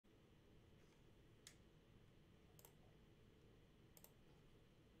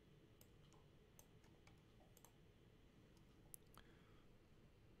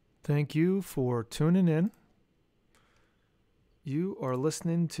Thank you for tuning in. You are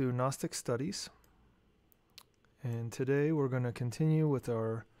listening to Gnostic Studies, and today we're going to continue with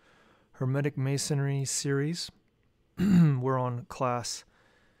our Hermetic Masonry series. We're on class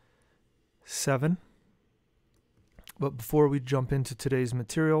 7, but before we jump into today's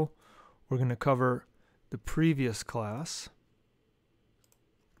material, we're going to cover the previous class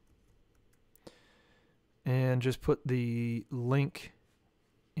and just put the link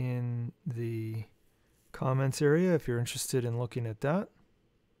in the comments area if you're interested in looking at that.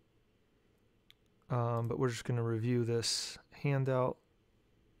 But we're just going to review this handout.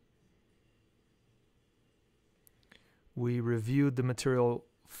 We reviewed the material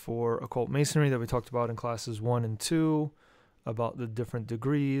for occult masonry that we talked about in classes 1 and 2 about the different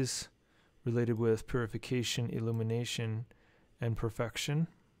degrees related with purification, illumination, and perfection,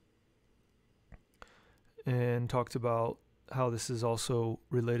 and talked about how this is also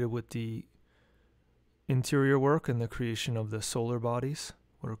related with the interior work and the creation of the solar bodies,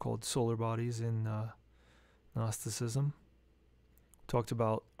 what are called solar bodies in Gnosticism. Talked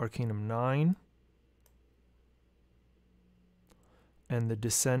about Arcanum 9 and the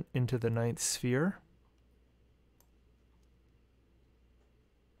descent into the 9th sphere.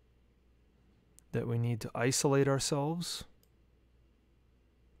 That we need to isolate ourselves,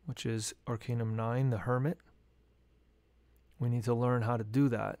 which is Arcanum 9, the Hermit. We need to learn how to do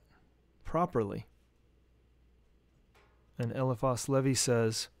that properly. And Eliphas Levi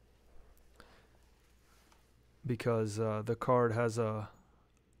says, because the card has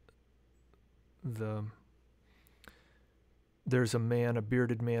there's a man, a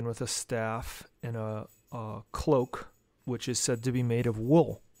bearded man with a staff and a cloak, which is said to be made of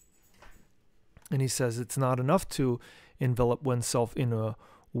wool. And he says it's not enough to envelop oneself in a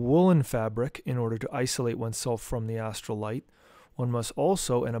woolen fabric in order to isolate oneself from the astral light. One must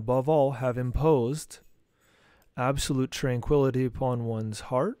also, and above all, have imposed absolute tranquility upon one's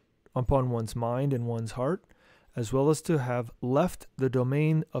heart, upon one's mind and one's heart, as well as to have left the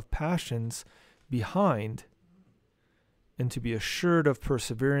domain of passions behind, and to be assured of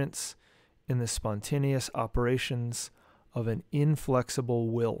perseverance in the spontaneous operations of an inflexible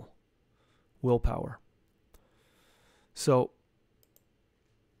willpower. So,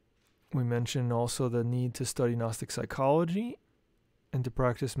 we mentioned also the need to study Gnostic psychology and to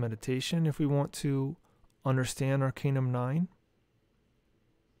practice meditation if we want to understand Arcanum 9.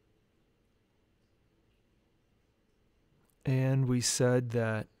 And we said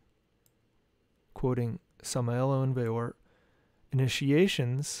that, quoting Samael and Weor,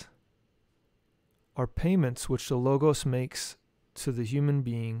 initiations are payments which the Logos makes to the human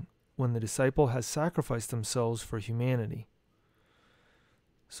being when the disciple has sacrificed themselves for humanity.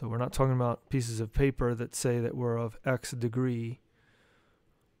 So we're not talking about pieces of paper that say that we're of X degree,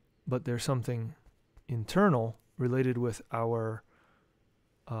 but there's something internal related with our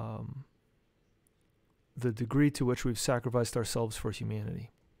the degree to which we've sacrificed ourselves for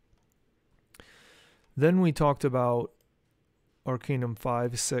humanity. Then we talked about Arcanum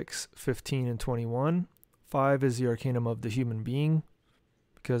 5, 6, 15, and 21. 5 is the Arcanum of the human being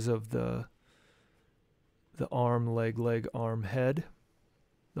because of the arm, leg, arm, head.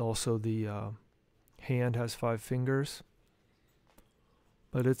 Also the hand has 5 fingers.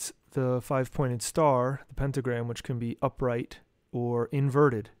 But it's the 5-pointed star, the pentagram, which can be upright or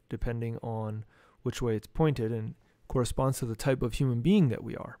inverted depending on which way it's pointed and corresponds to the type of human being that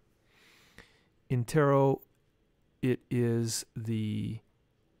we are. In tarot, it is the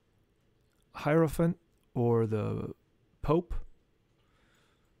Hierophant or the Pope.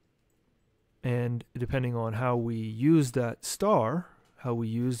 And depending on how we use that star, how we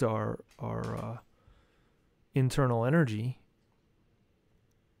used our internal energy,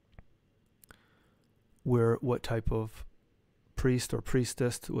 what type of priest or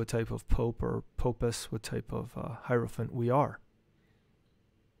priestess, what type of pope or popess, what type of hierophant we are.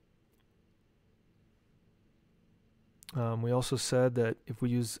 We also said that if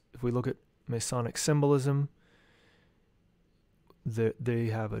we look at Masonic symbolism, they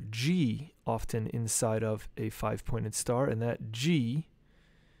have a G often inside of a 5-pointed star, and that G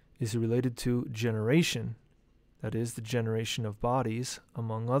is related to generation. That is the generation of bodies,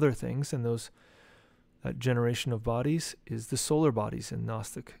 among other things, and that generation of bodies is the solar bodies in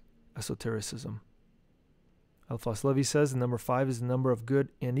Gnostic esotericism. Eliphas Levi says the number 5 is the number of good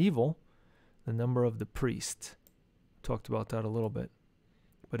and evil, the number of the priest. Talked about that a little bit.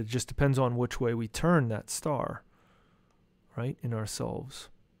 But it just depends on which way we turn that star, right, in ourselves.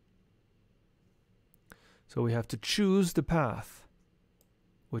 So we have to choose the path,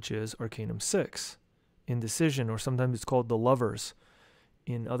 which is Arcanum 6, indecision, or sometimes it's called the Lovers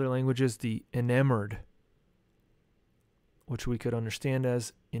in other languages, the enamored, which we could understand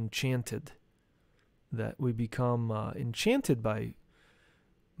as enchanted, that we become enchanted by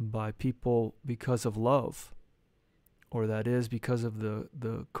people because of love, or that is because of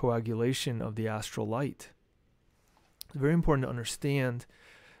the coagulation of the astral light. It's very important to understand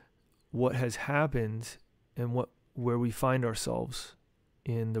what has happened and where we find ourselves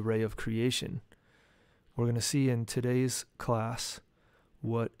in the ray of creation. We're going to see in today's class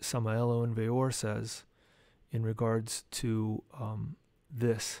what Samael and Weor says in regards to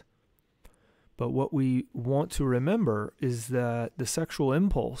this. But what we want to remember is that the sexual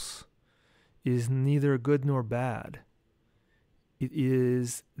impulse is neither good nor bad. It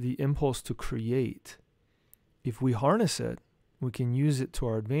is the impulse to create. If we harness it, we can use it to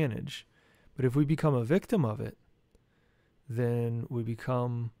our advantage. But if we become a victim of it, then we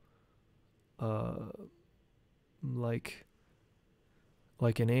become like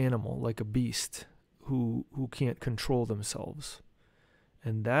an animal, like a beast who can't control themselves.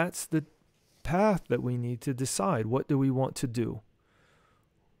 And that's the path that we need to decide. What do we want to do?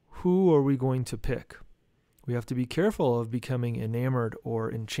 Who are we going to pick? We have to be careful of becoming enamored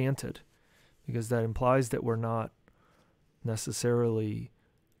or enchanted, because that implies that we're not necessarily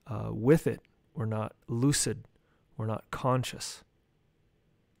with it. We're not lucid. We're not conscious.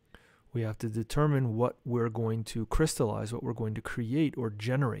 We have to determine what we're going to crystallize, what we're going to create or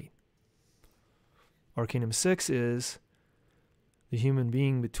generate. Arcanum 6 is the human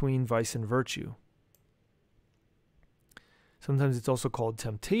being between vice and virtue. Sometimes it's also called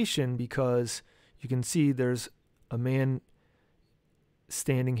temptation because you can see there's a man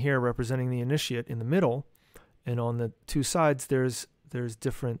standing here representing the initiate in the middle, and on the two sides there's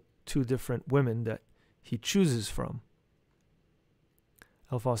two different women that he chooses from.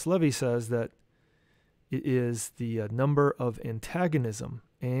 Alphonse Levy says that it is the number of antagonism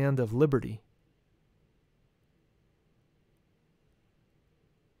and of liberty.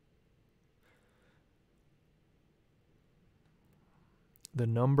 The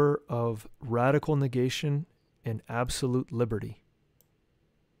number of radical negation and absolute liberty.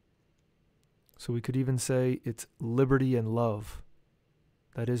 So we could even say it's liberty and love.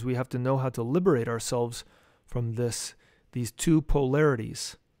 That is, we have to know how to liberate ourselves from these two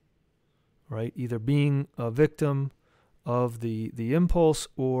polarities, right? Either being a victim of the impulse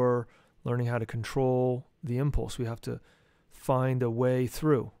or learning how to control the impulse. We have to find a way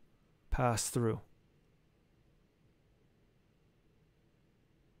through, pass through.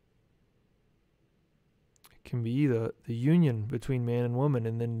 It can be the union between man and woman,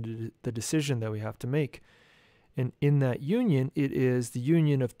 and then the decision that we have to make. And in that union, it is the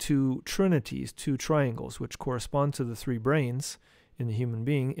union of two trinities, two triangles, which correspond to the three brains in the human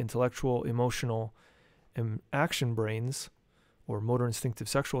being: intellectual, emotional, and action brains, or motor instinctive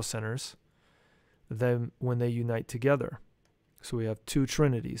sexual centers, then when they unite together. So we have two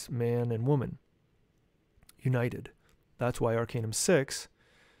trinities, man and woman, united. That's why Arcanum 6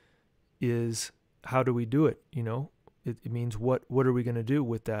 is, how do we do it? You know, it means what are we going to do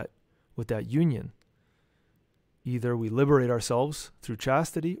with that union? Either we liberate ourselves through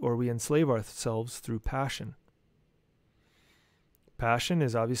chastity, or we enslave ourselves through passion. Passion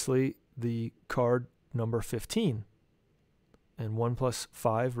is obviously the card number 15. And 1 plus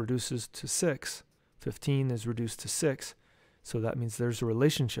 5 reduces to 6. 15 is reduced to 6. So that means there's a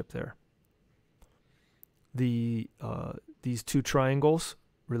relationship there. These two triangles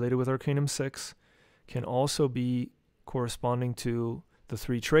related with Arcanum 6 can also be corresponding to the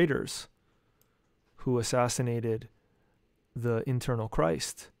three traitors who assassinated the internal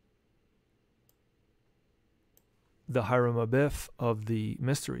Christ, the Hiram Abiff of the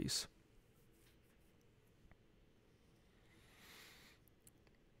mysteries.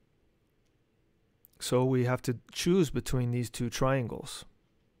 So we have to choose between these two triangles.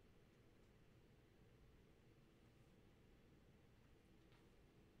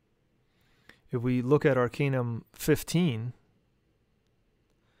 If we look at Arcanum 15,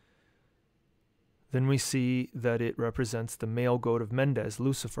 then we see that it represents the male goat of Mendes,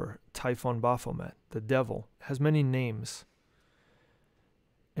 Lucifer, Typhon Baphomet, the devil. It has many names.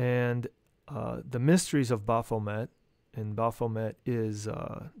 And the mysteries of Baphomet, and Baphomet is,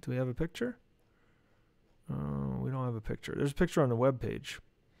 do we have a picture? We don't have a picture. There's a picture on the webpage.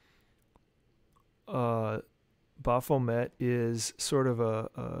 Baphomet is sort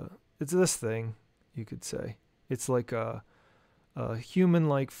of it's this thing, you could say. It's like a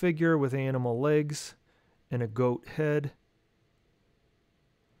human-like figure with animal legs and a goat head.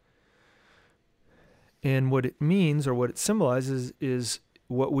 And what it means, or what it symbolizes, is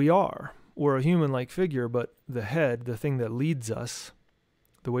what we are. We're a human-like figure, but the head, the thing that leads us,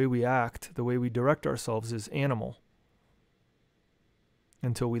 The way we act, the way we direct ourselves is animal,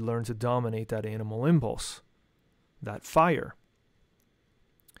 until we learn to dominate that animal impulse, that fire.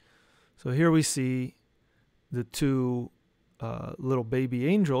 So here we see the two little baby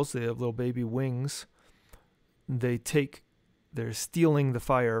angels. They have little baby wings. They're stealing the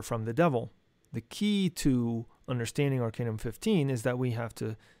fire from the devil. The key to understanding Arcanum 15 is that we have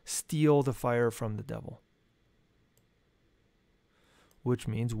to steal the fire from the devil, which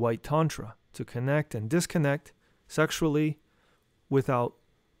means white tantra, to connect and disconnect sexually without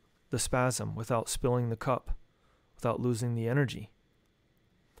the spasm, without spilling the cup, without losing the energy.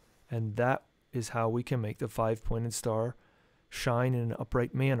 And that is how we can make the five-pointed star shine in an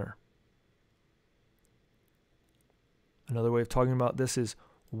upright manner. Another way of talking about this is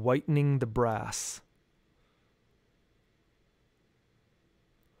whitening the brass.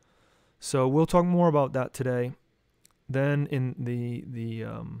 So we'll talk more about that today. Then in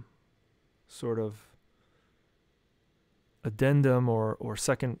the sort of addendum or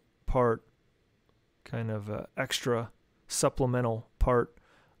second part, kind of extra supplemental part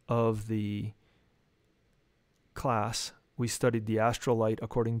of the class, we studied the astral light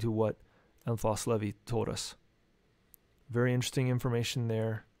according to what Anthos Levi told us. Very interesting information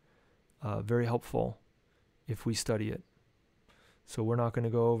there, very helpful if we study it. So we're not going to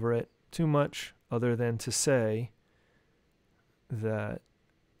go over it too much, other than to say that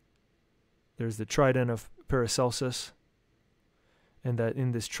there's the trident of Paracelsus, and that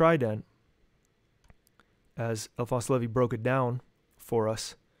in this trident, as Alphonse Levi broke it down for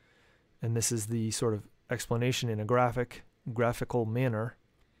us, and this is the sort of explanation in a graphical manner,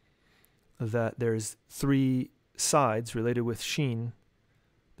 that there's three sides related with Shin,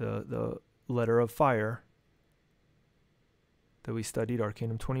 the letter of fire that we studied,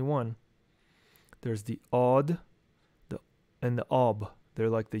 Arcanum 21. There's the Od and the Ob. They're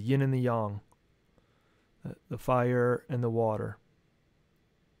like the yin and the yang, the fire and the water.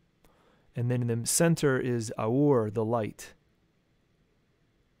 And then in the center is Aur, the light.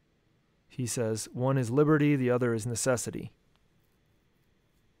 He says one is liberty, the other is necessity.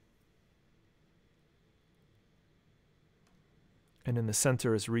 And in the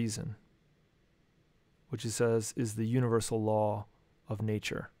center is reason, which he says is the universal law of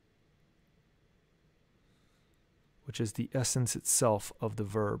nature, which is the essence itself of the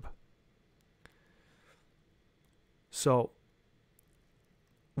verb. So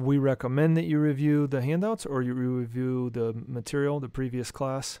we recommend that you review the handouts or you review the material, the previous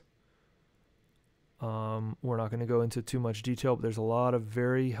class. We're not going to go into too much detail, but there's a lot of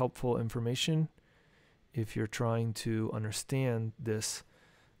very helpful information if you're trying to understand this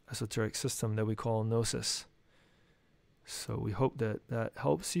esoteric system that we call Gnosis. So we hope that that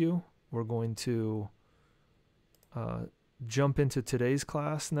helps you. We're going to jump into today's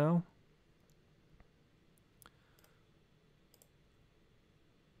class now.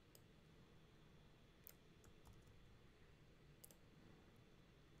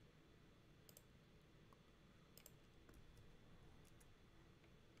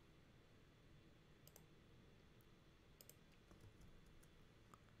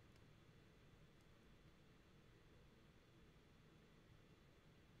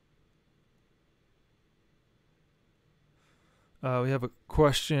 We have a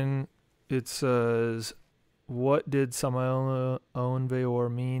question. It says, what did Samael own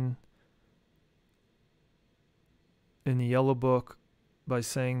Weor mean in the Yellow Book by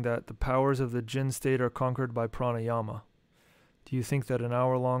saying that the powers of the jinn state are conquered by pranayama? Do you think that an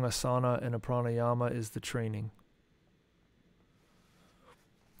hour-long asana and a pranayama is the training?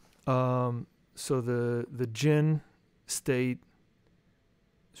 So the jinn state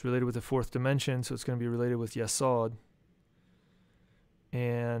is related with the fourth dimension, so it's going to be related with Yesod.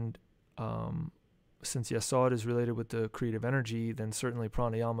 And since Yesod is related with the creative energy, then certainly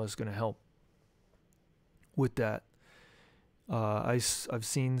pranayama is going to help with that. I've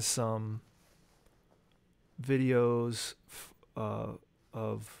seen some videos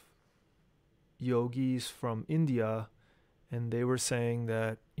of yogis from India, and they were saying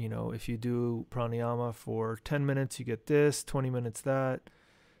that, you know, if you do pranayama for 10 minutes, you get this, 20 minutes that,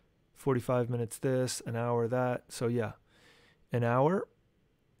 45 minutes this, an hour that. So yeah, an hour.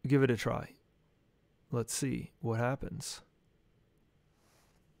 Give it a try. Let's see what happens.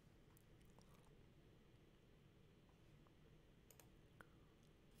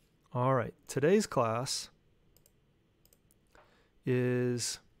 All right, today's class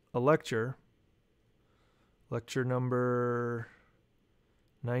is a lecture number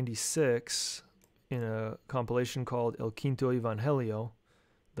 96 in a compilation called El Quinto Evangelio,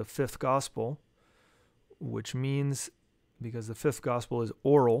 the fifth gospel, which means because the fifth gospel is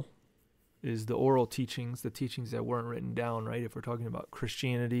oral, is the oral teachings, the teachings that weren't written down, right? If we're talking about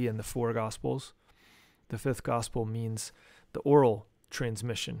Christianity and the four gospels, the fifth gospel means the oral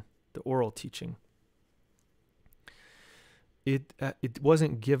transmission, the oral teaching. It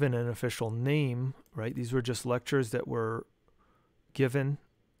wasn't given an official name, right? These were just lectures that were given,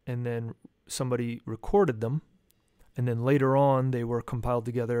 and then somebody recorded them, and then later on they were compiled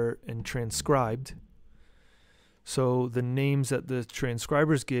together and transcribed. So the names that the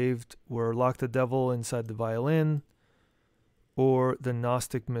transcribers gave were Lock the Devil Inside the Violin, or the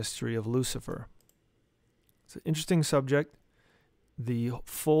Gnostic Mystery of Lucifer. It's an interesting subject. The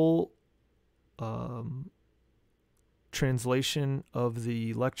full translation of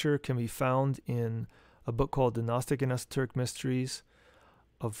the lecture can be found in a book called The Gnostic and Esoteric Mysteries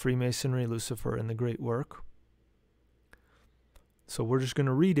of Freemasonry, Lucifer, and the Great Work. So we're just going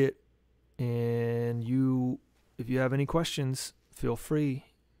to read it, and if you have any questions, feel free.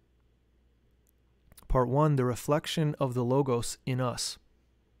 Part 1, the reflection of the Logos in us.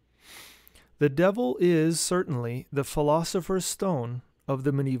 The devil is certainly the philosopher's stone of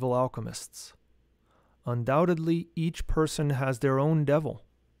the medieval alchemists. Undoubtedly, each person has their own devil.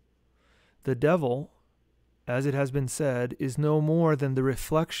 The devil, as it has been said, is no more than the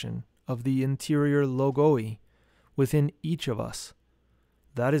reflection of the interior logoi within each of us.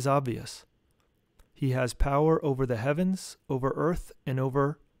 That is obvious. He has power over the heavens, over earth, and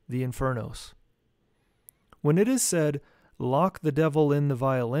over the infernos. When it is said, lock the devil in the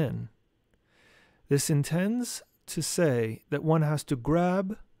violin, this intends to say that one has to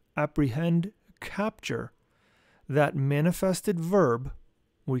grab, apprehend, capture that manifested verb,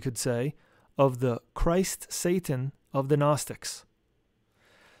 we could say, of the Christ Satan of the Gnostics.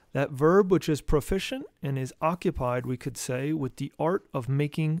 That verb which is proficient and is occupied, we could say, with the art of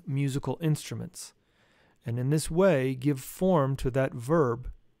making musical instruments, and in this way give form to that verb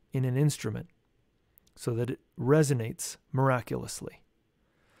in an instrument, so that it resonates miraculously.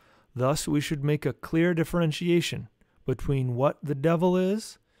 Thus we should make a clear differentiation between what the devil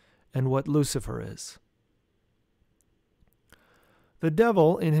is and what Lucifer is. The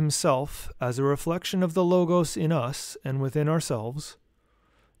devil in himself, as a reflection of the Logos in us and within ourselves,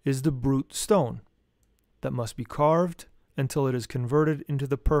 is the brute stone that must be carved until it is converted into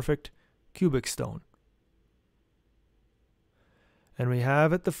the perfect cubic stone. And we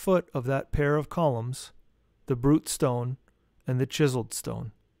have at the foot of that pair of columns the brute stone and the chiseled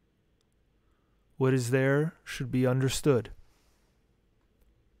stone. What is there should be understood.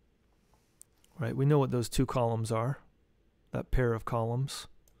 Right, we know what those two columns are, that pair of columns,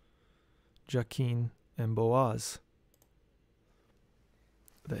 Jachin and Boaz,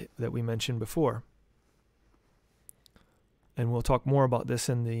 that we mentioned before. And we'll talk more about this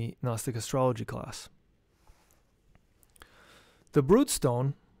in the Gnostic astrology class. The brute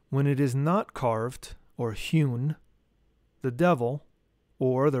stone, when it is not carved or hewn, the devil,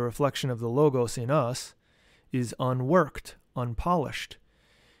 or the reflection of the Logos in us, is unworked, unpolished.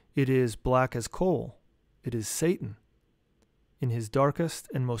 It is black as coal. It is Satan in his darkest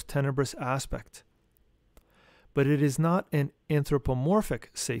and most tenebrous aspect. But it is not an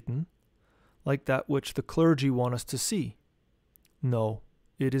anthropomorphic Satan like that which the clergy want us to see. No,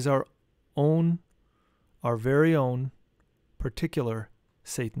 it is our very own particular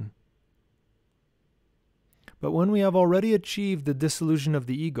Satan. But when we have already achieved the dissolution of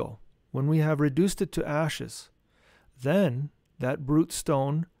the ego, when we have reduced it to ashes, then that brute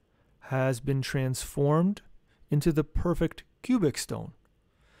stone has been transformed into the perfect cubic stone.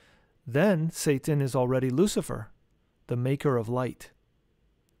 Then Satan is already Lucifer, the maker of light.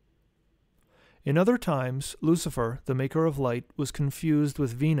 In other times, Lucifer, the maker of light, was confused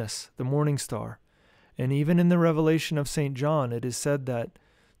with Venus, the morning star, and even in the revelation of St. John it is said that,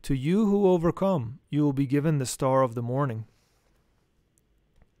 to you who overcome, you will be given the star of the morning.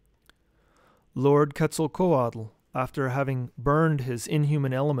 Lord Quetzalcoatl, after having burned his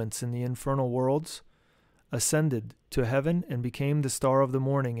inhuman elements in the infernal worlds, ascended to heaven and became the star of the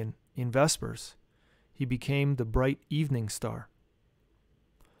morning, and in Vespers he became the bright evening star.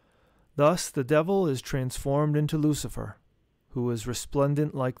 Thus the devil is transformed into Lucifer, who is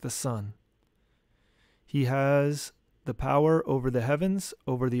resplendent like the sun. He has the power over the heavens,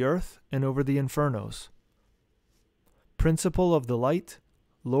 over the earth, and over the infernos. Principle of the light,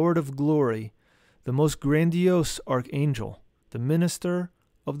 Lord of glory, the most grandiose archangel, the minister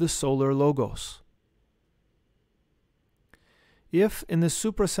of the solar Logos. If in the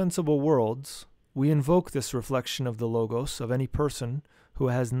suprasensible worlds we invoke this reflection of the Logos of any person who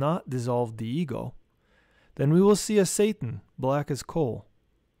has not dissolved the ego, then we will see a Satan black as coal.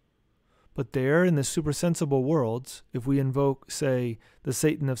 But there, in the supersensible worlds, if we invoke, say, the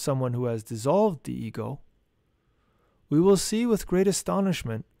Satan of someone who has dissolved the ego, we will see with great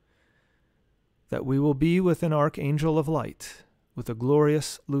astonishment that we will be with an archangel of light, with a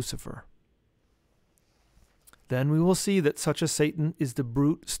glorious Lucifer. Then we will see that such a Satan is the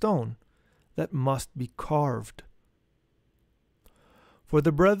brute stone that must be carved. For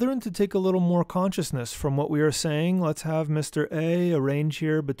the brethren to take a little more consciousness from what we are saying, let's have Mr. A arrange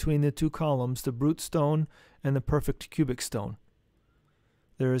here between the two columns the brute stone and the perfect cubic stone.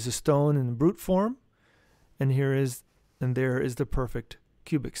 There is a stone in brute form, and there is the perfect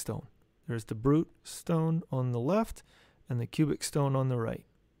cubic stone. There's the brute stone on the left and the cubic stone on the right.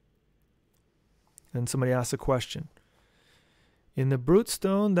 And somebody asks a question. In the brute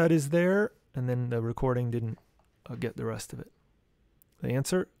stone that is there, and then the recording didn't get the rest of it. The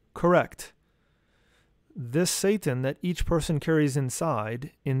answer, correct. This Satan that each person carries inside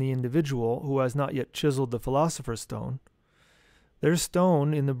in the individual who has not yet chiseled the philosopher's stone, their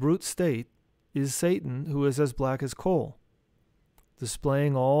stone in the brute state is Satan who is as black as coal,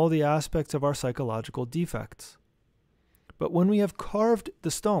 displaying all the aspects of our psychological defects. But when we have carved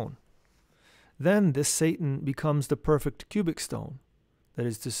the stone, then this Satan becomes the perfect cubic stone. That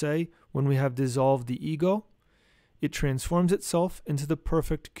is to say, when we have dissolved the ego, it transforms itself into the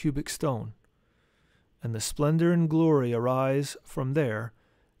perfect cubic stone, and the splendor and glory arise from there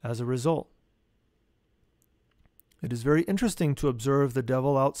as a result. It is very interesting to observe the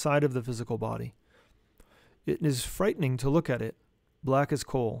devil outside of the physical body. It is frightening to look at it, black as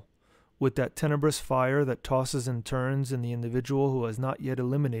coal, with that tenebrous fire that tosses and turns in the individual who has not yet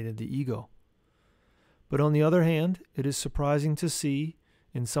eliminated the ego. But on the other hand, it is surprising to see,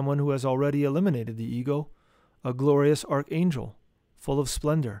 in someone who has already eliminated the ego, a glorious archangel, full of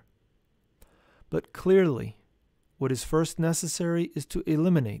splendor. But clearly, what is first necessary is to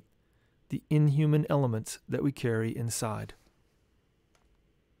eliminate the inhuman elements that we carry inside.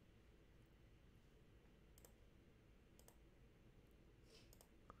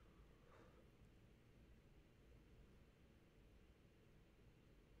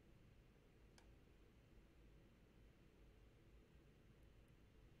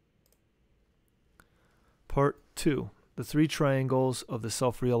 Part 2. The three triangles of the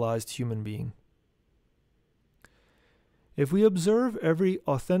self-realized human being. If we observe every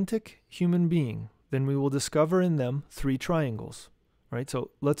authentic human being, then we will discover in them three triangles. Right?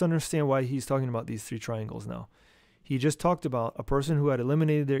 So let's understand why he's talking about these three triangles now. He just talked about a person who had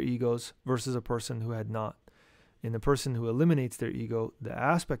eliminated their egos versus a person who had not. In the person who eliminates their ego, the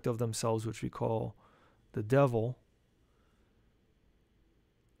aspect of themselves which we call the devil,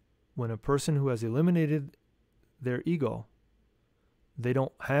 when a person who has eliminated their ego, they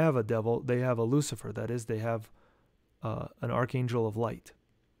don't have a devil, they have a Lucifer. That is, they have an archangel of light.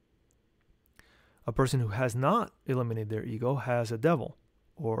 A person who has not eliminated their ego has a devil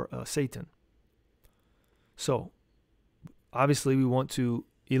or a Satan. So, obviously we want to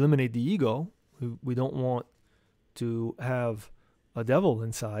eliminate the ego. We don't want to have a devil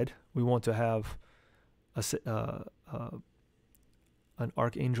inside. We want to have an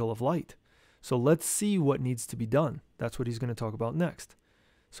archangel of light. So let's see what needs to be done. That's what he's going to talk about next.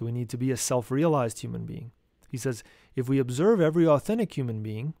 So we need to be a self-realized human being. He says, if we observe every authentic human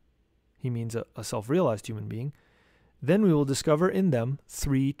being, he means a self-realized human being, then we will discover in them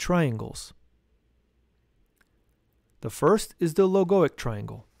three triangles. The first is the logoic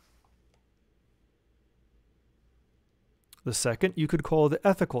triangle. The second you could call the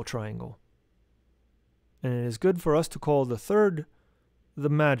ethical triangle. And it is good for us to call the third the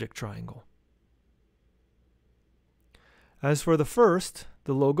magic triangle. As for the first,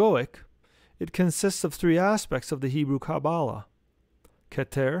 the logoic, it consists of three aspects of the Hebrew Kabbalah.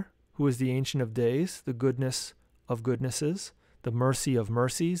 Keter, who is the Ancient of Days, the goodness of goodnesses, the mercy of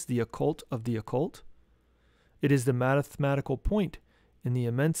mercies, the occult of the occult. It is the mathematical point in the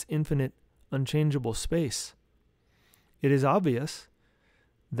immense, infinite, unchangeable space. It is obvious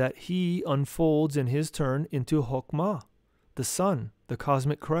that he unfolds in his turn into Chokmah, the Son, the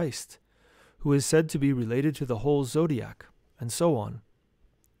cosmic Christ, who is said to be related to the whole zodiac, and so on.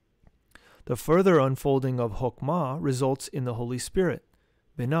 The further unfolding of Chokmah results in the Holy Spirit,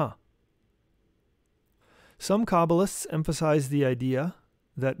 Binah. Some Kabbalists emphasize the idea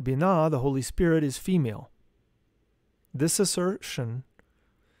that Binah, the Holy Spirit, is female. This assertion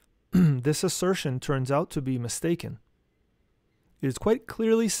turns out to be mistaken. It is quite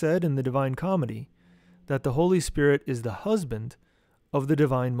clearly said in the Divine Comedy that the Holy Spirit is the husband of the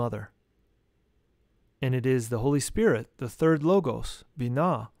Divine Mother. And it is the Holy Spirit, the third Logos,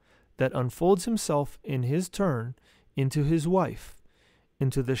 Binah, that unfolds himself in his turn into his wife,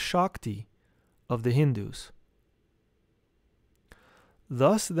 into the Shakti of the Hindus.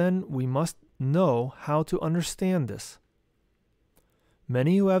 Thus, then, we must know how to understand this.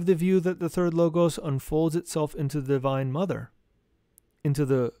 Many who have the view that the third Logos unfolds itself into the Divine Mother, into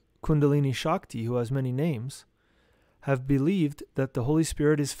the Kundalini Shakti, who has many names, have believed that the Holy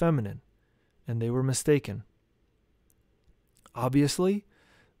Spirit is feminine, and they were mistaken. Obviously,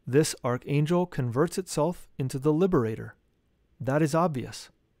 this archangel converts itself into the liberator. That is obvious,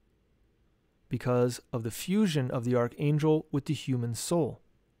 because of the fusion of the archangel with the human soul,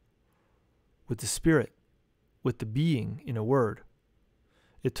 with the spirit, with the being, in a word.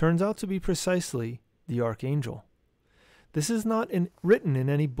 It turns out to be precisely the archangel. This is not written in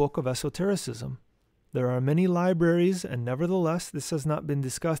any book of esotericism. There are many libraries, and nevertheless this has not been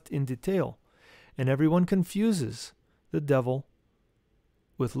discussed in detail, and everyone confuses the devil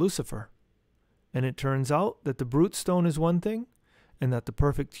with Lucifer. And it turns out that the brute stone is one thing, and that the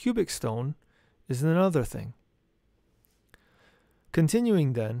perfect cubic stone is another thing.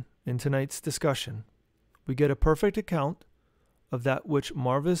 Continuing then, in tonight's discussion, we get a perfect account of that which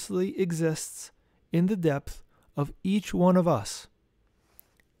marvelously exists in the depth of each one of us.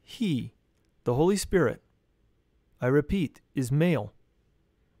 He, the Holy Spirit, I repeat, is male,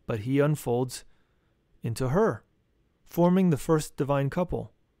 but he unfolds into her, forming the first divine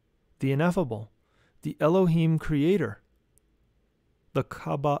couple, the ineffable, the Elohim creator, the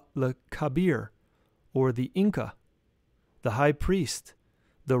Kabir, or the Inca, the high priest,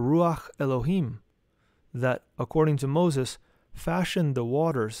 the Ruach Elohim, that, according to Moses, fashioned the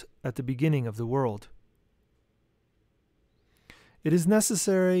waters at the beginning of the world. It is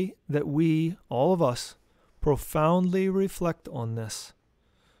necessary that we, all of us, profoundly reflect on this,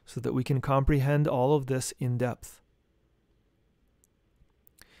 so that we can comprehend all of this in depth.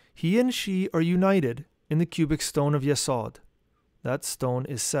 He and she are united in the cubic stone of Yesod. That stone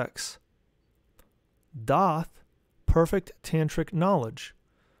is sex. Daath, perfect tantric knowledge,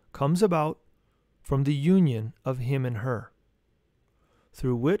 comes about from the union of him and her,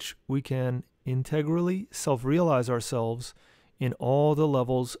 through which we can integrally self-realize ourselves in all the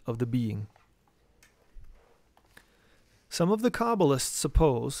levels of the being. Some of the Kabbalists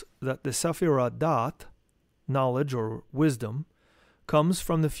suppose that the Sephiroth Daath, knowledge or wisdom, comes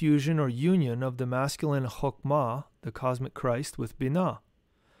from the fusion or union of the masculine Chokmah, the cosmic Christ, with Binah,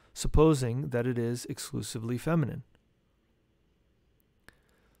 supposing that it is exclusively feminine.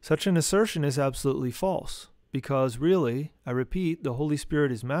 Such an assertion is absolutely false, because really, I repeat, the Holy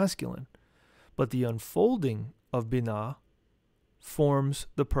Spirit is masculine, but the unfolding of Binah forms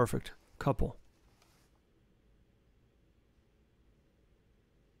the perfect couple.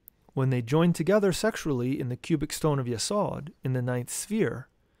 When they join together sexually in the cubic stone of Yesod, in the ninth sphere,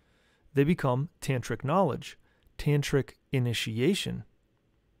 they become tantric knowledge, tantric initiation,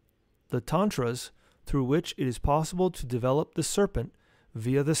 the tantras through which it is possible to develop the serpent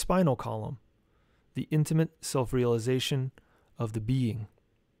via the spinal column, the intimate self-realization of the being.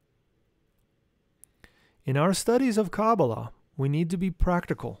 In our studies of Kabbalah, we need to be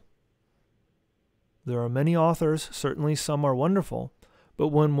practical. There are many authors, certainly some are wonderful, but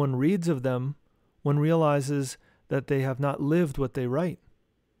when one reads of them, one realizes that they have not lived what they write.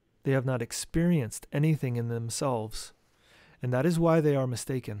 They have not experienced anything in themselves, and that is why they are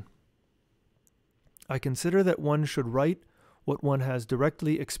mistaken. I consider that one should write what one has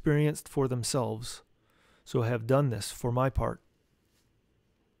directly experienced for themselves, so I have done this for my part.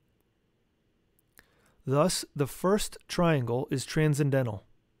 Thus, the first triangle is transcendental,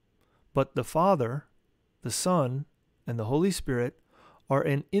 but the Father, the Son, and the Holy Spirit are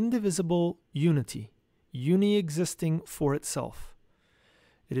an indivisible unity, uni-existing for itself.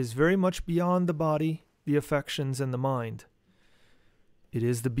 It is very much beyond the body, the affections, and the mind. It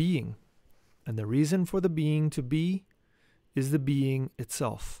is the being, and the reason for the being to be is the being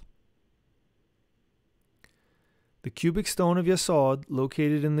itself. The cubic stone of Yesod,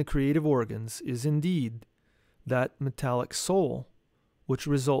 located in the creative organs, is indeed that metallic soul which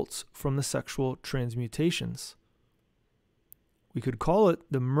results from the sexual transmutations. We could call it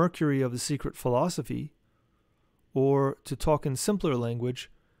the Mercury of the secret philosophy, or, to talk in simpler language,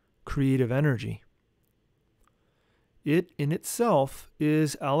 creative energy. It in itself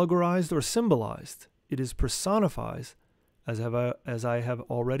is allegorized or symbolized. It is personified, as I have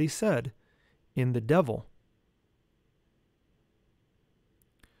already said, in the devil.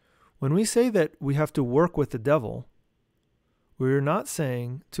 When we say that we have to work with the devil, we are not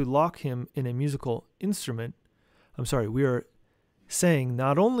saying to lock him in a musical instrument. We are saying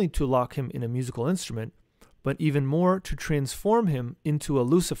not only to lock him in a musical instrument, but even more to transform him into a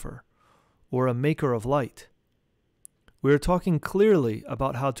Lucifer, or a maker of light, We are talking clearly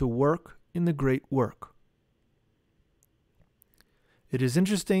about how to work in the great work. It is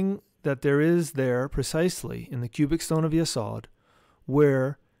interesting that there is there precisely in the cubic stone of Yesod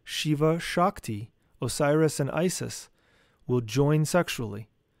where Shiva, Shakti, Osiris, and Isis will join sexually.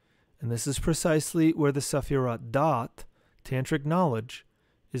 And this is precisely where the Sephiroth Daath, Tantric knowledge,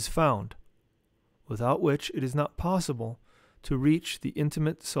 is found, without which it is not possible to reach the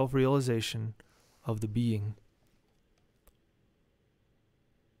intimate self-realization of the being.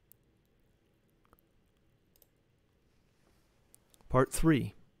 Part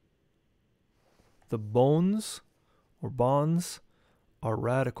 3. The Bhons, or Bhons, are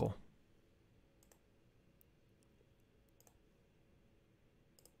radical.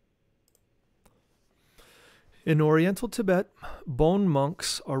 In Oriental Tibet, Bhon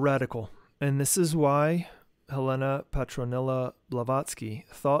monks are radical, and this is why Helena Petronilla Blavatsky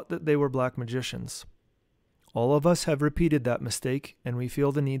thought that they were black magicians. All of us have repeated that mistake, and we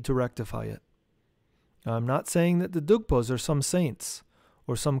feel the need to rectify it. I'm not saying that the Dugpos are some saints,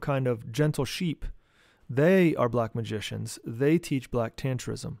 or some kind of gentle sheep. They are black magicians. They teach black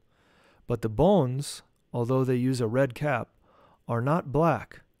tantrism. But the Bhons, although they use a red cap, are not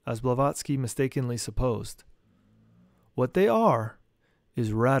black, as Blavatsky mistakenly supposed. What they are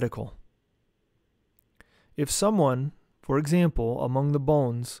is radical. If someone, for example, among the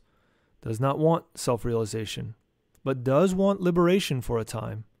Bhons, does not want self-realization, but does want liberation for a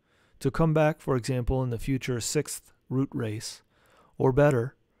time, to come back, for example, in the future sixth root race, or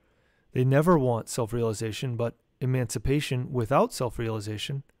better, they never want self-realization but emancipation without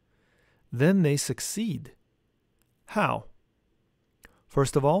self-realization, then they succeed. How?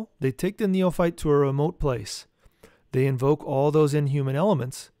 First of all, they take the neophyte to a remote place. They invoke all those inhuman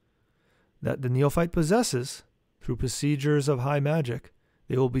elements that the neophyte possesses through procedures of high magic.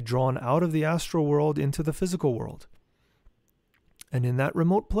 They will be drawn out of the astral world into the physical world. And in that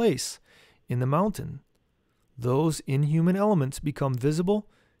remote place, in the mountain, those inhuman elements become visible,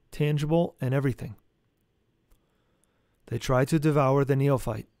 tangible, and everything. They try to devour the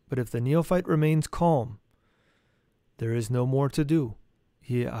neophyte, but if the neophyte remains calm, there is no more to do.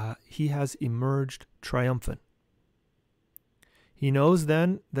 He has emerged triumphant. He knows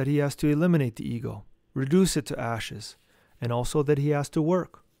then that he has to eliminate the ego, reduce it to ashes, and also that he has to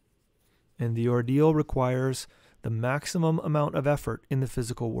work. And the ordeal requires the maximum amount of effort in the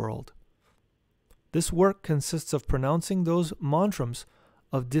physical world. This work consists of pronouncing those mantras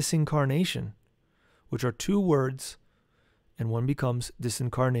of disincarnation, which are 2 words, and one becomes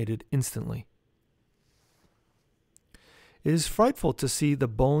disincarnated instantly. It is frightful to see the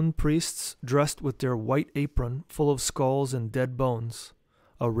Bhon priests dressed with their white apron full of skulls and dead bones,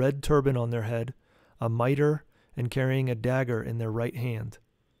 a red turban on their head, a mitre, and carrying a dagger in their right hand.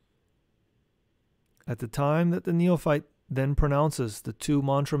 At the time that the neophyte then pronounces the 2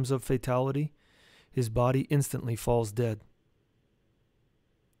 mantras of fatality, his body instantly falls dead.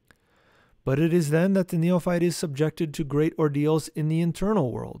 But it is then that the neophyte is subjected to great ordeals in the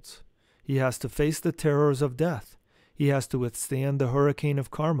internal worlds. He has to face the terrors of death. He has to withstand the hurricane of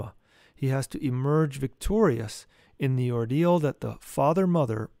karma. He has to emerge victorious in the ordeal that the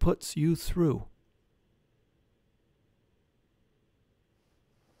Father-Mother puts you through.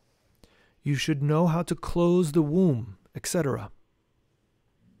 You should know how to close the womb, etc.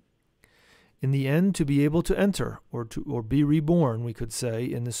 In the end, to be able to enter, or be reborn, we could say,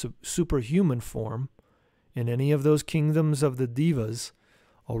 in the superhuman form, in any of those kingdoms of the Devas,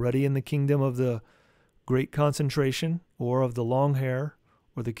 already in the kingdom of the Great Concentration, or of the Long Hair,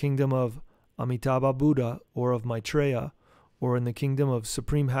 or the kingdom of Amitabha Buddha, or of Maitreya, or in the kingdom of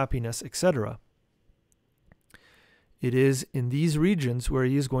Supreme Happiness, etc. It is in these regions where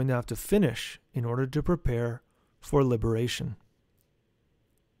he is going to have to finish in order to prepare for liberation.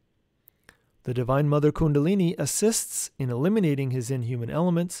 The Divine Mother Kundalini assists in eliminating his inhuman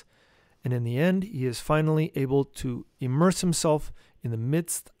elements, and in the end he is finally able to immerse himself in the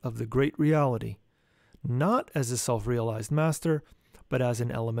midst of the great reality, not as a self-realized master, but as an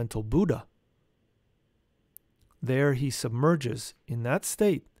elemental Buddha. There he submerges in that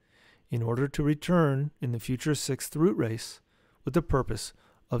state in order to return in the future 6th root race with the purpose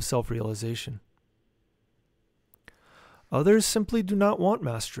of self-realization. Others simply do not want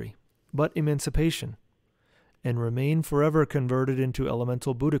mastery, but emancipation, and remain forever converted into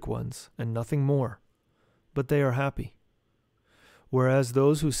elemental Buddhic ones, and nothing more, but they are happy. Whereas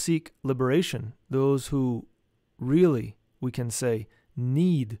those who seek liberation, those who really, we can say,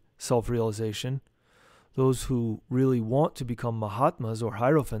 need self-realization, those who really want to become Mahatmas or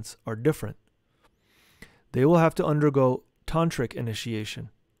Hierophants are different. They will have to undergo Tantric initiation,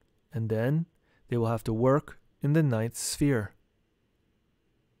 and then they will have to work in the ninth sphere.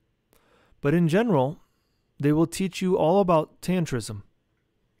 But in general, they will teach you all about Tantrism,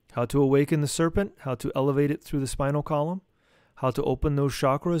 how to awaken the serpent, how to elevate it through the spinal column, how to open those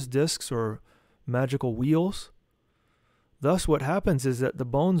chakras, discs, or magical wheels. Thus, what happens is that the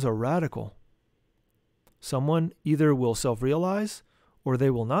Bhons are radical. Someone either will self-realize or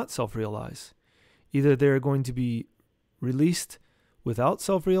they will not self-realize. Either they're going to be released without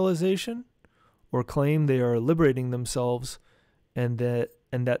self-realization or claim they are liberating themselves and that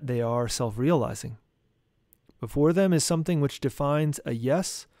they are self-realizing. Before them is something which defines a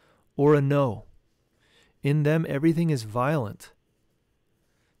yes or a no. In them, everything is violent.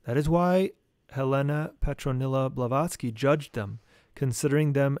 That is why Helena Petronilla Blavatsky judged them,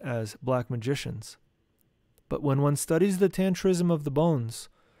 considering them as black magicians. But when one studies the Tantrism of the Bhons,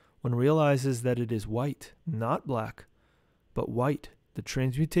 one realizes that it is white, not black, but white, the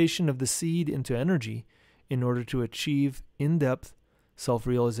transmutation of the seed into energy in order to achieve in-depth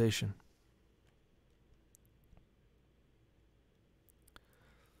self-realization.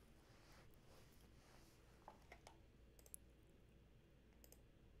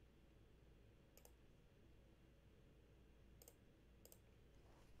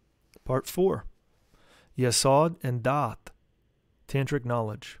 Part 4. Yesod and Daath, Tantric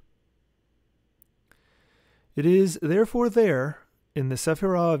Knowledge. It is therefore there, in the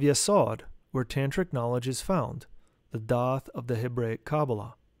Sephirah of Yesod, where Tantric knowledge is found, the Daath of the Hebraic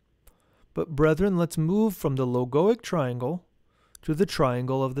Kabbalah. But brethren, let's move from the logoic triangle to the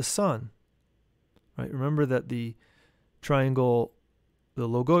triangle of the sun. Right? Remember that the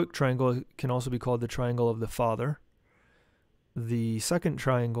logoic triangle can also be called the triangle of the Father. The second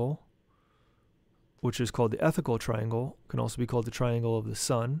triangle, which is called the ethical triangle, can also be called the triangle of the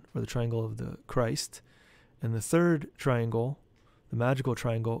Son, or the triangle of the Christ. And the third triangle, the magical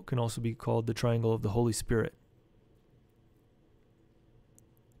triangle, can also be called the triangle of the Holy Spirit.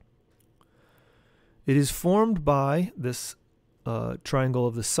 It is formed by this triangle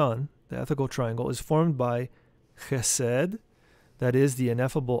of the Son. The ethical triangle is formed by Chesed, that is the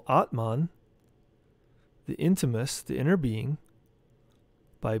ineffable Atman, the intimus, the inner being,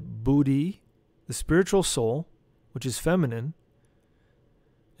 by Buddhi, the spiritual soul, which is feminine,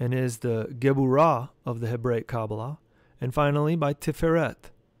 and is the Geburah of the Hebraic Kabbalah, and finally by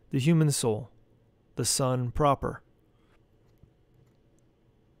Tiferet, the human soul, the sun proper.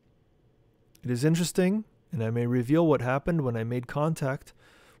 It is interesting, and I may reveal what happened when I made contact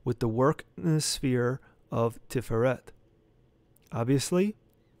with the work in the sphere of Tiferet. Obviously,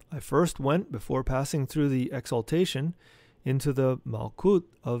 I first went, before passing through the exaltation, into the Malkuth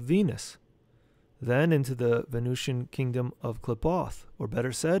of Venus, then into the Venusian kingdom of Qliphoth, or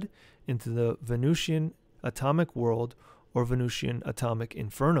better said, into the Venusian atomic world or Venusian atomic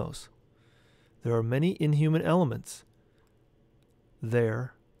infernos. There are many inhuman elements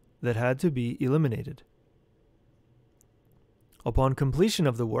there that had to be eliminated. Upon completion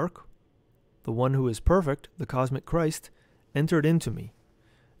of the work, the one who is perfect, the cosmic Christ, entered into me,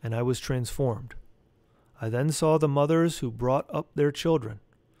 and I was transformed. I then saw the mothers who brought up their children.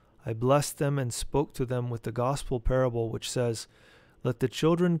 I blessed them and spoke to them with the gospel parable which says, "Let the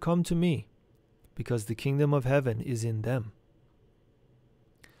children come to me, because the kingdom of heaven is in them."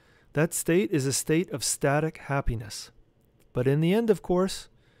 That state is a state of static happiness. But in the end, of course,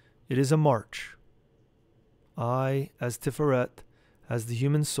 it is a march. I, as Tiferet, as the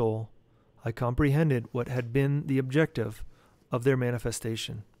human soul, I comprehended what had been the objective of their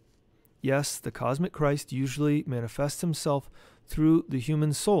manifestation. Yes, the cosmic Christ usually manifests himself through the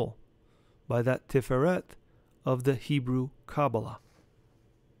human soul, by that Tiferet of the Hebrew Kabbalah.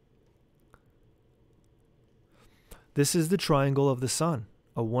 This is the triangle of the sun,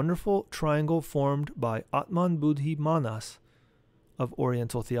 a wonderful triangle formed by Atman Buddhi Manas of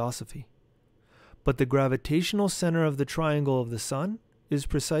Oriental Theosophy. But the gravitational center of the triangle of the sun is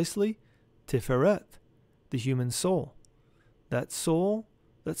precisely Tiferet, the human soul. That soul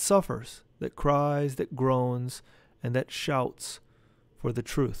that suffers, that cries, that groans, and that shouts for the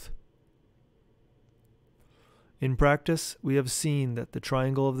truth. In practice, we have seen that the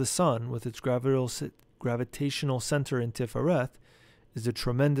triangle of the sun, with its gravitational center in Tiferet, is a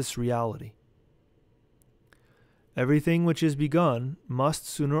tremendous reality. Everything which is begun must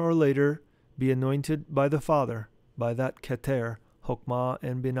sooner or later be anointed by the Father, by that Keter, Chokmah,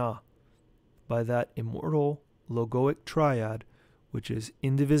 and Binah, by that immortal logoic triad which is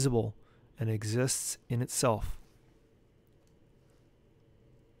indivisible and exists in itself.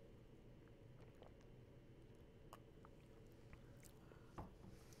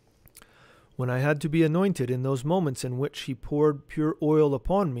 When I had to be anointed in those moments in which he poured pure oil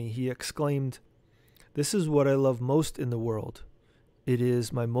upon me, he exclaimed, This is what I love most in the world. It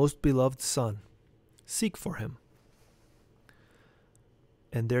is my most beloved son. Seek for him.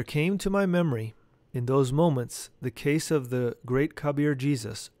 And there came to my memory, in those moments, the case of the great Kabir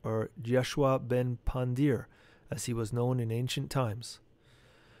Jesus, or Yeshua ben Pandir, as he was known in ancient times.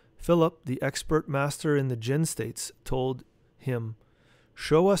 Philip, the expert master in the jinn states, told him,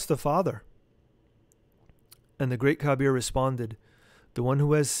 "Show us the Father." And the great Kabir responded, "The one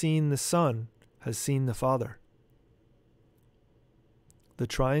who has seen the Son has seen the Father." The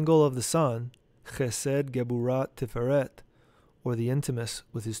triangle of the Son, Chesed, Geburat, Tiferet, or the Intimus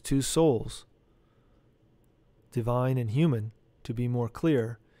with his two souls, divine and human, to be more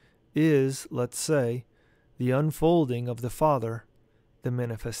clear, is, let's say, the unfolding of the Father, the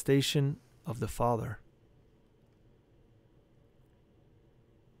manifestation of the Father.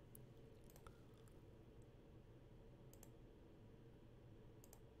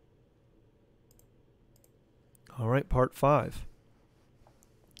 All right, part 5.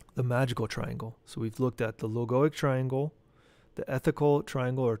 The magical triangle. So we've looked at the logoic triangle, the ethical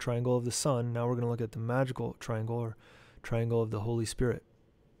triangle or triangle of the Son. Now we're going to look at the magical triangle or triangle of the Holy Spirit.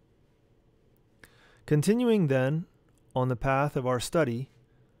 Continuing then on the path of our study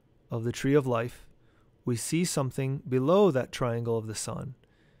of the Tree of Life, we see something below that triangle of the Son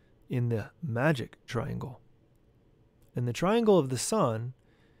in the magic triangle. And the triangle of the Son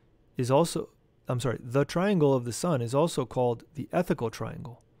is also, the triangle of the Son is also called the ethical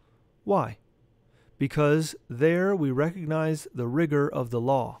triangle. Why? Because there we recognize the rigor of the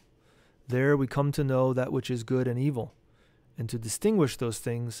law. There we come to know that which is good and evil, and to distinguish those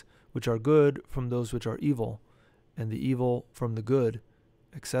things which are good from those which are evil, and the evil from the good,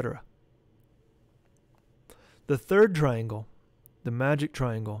 etc. The third triangle, the magic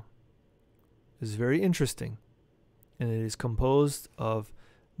triangle, is very interesting, and it is composed of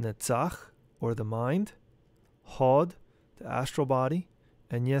Netzach, or the mind, Hod, the astral body,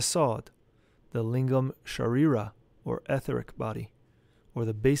 and Yesod, the Lingam Sharira, or etheric body, or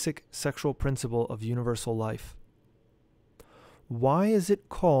the basic sexual principle of universal life. Why is it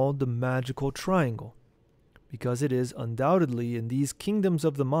called the magical triangle? Because it is undoubtedly in these kingdoms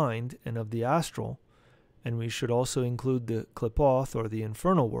of the mind and of the astral, and we should also include the Klipoth, or the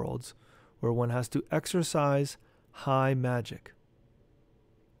infernal worlds, where one has to exercise high magic.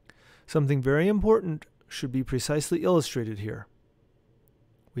 Something very important should be precisely illustrated here.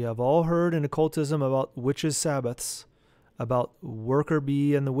 We have all heard in occultism about witches' Sabbaths, about worker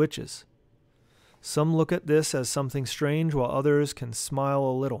bee and the witches. Some look at this as something strange, while others can smile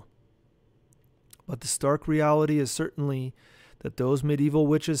a little. But the stark reality is certainly that those medieval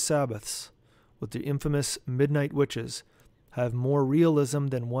witches' Sabbaths, with the infamous midnight witches, have more realism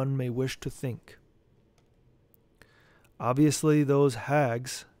than one may wish to think. Obviously, those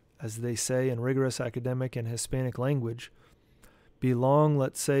hags, as they say in rigorous academic and Hispanic language, belong,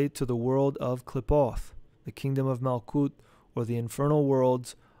 let's say, to the world of Klipoth, the kingdom of Malkuth, or the infernal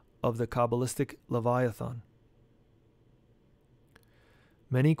worlds of the Kabbalistic Leviathan.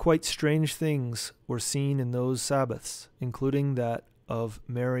 Many quite strange things were seen in those Sabbaths, including that of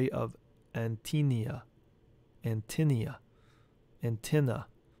Mary of Antina,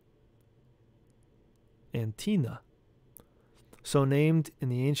 so named in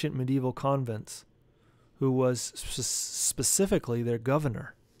the ancient medieval convents, who was specifically their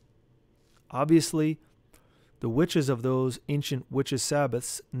governor. Obviously, the witches of those ancient witches'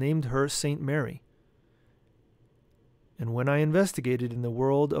 Sabbaths named her Saint Mary. And when I investigated in the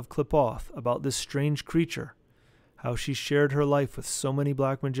world of Klipoth about this strange creature, how she shared her life with so many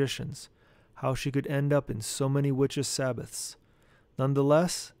black magicians, how she could end up in so many witches' Sabbaths,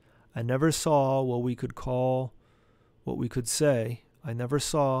 nonetheless, I never saw what we could call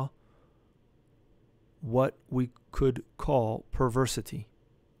perversity.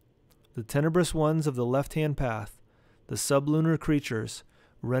 The tenebrous ones of the left-hand path, the sublunar creatures,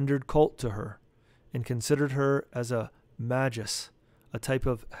 rendered cult to her, and considered her as a magus, a type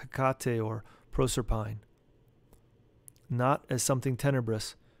of Hecate or Proserpine, not as something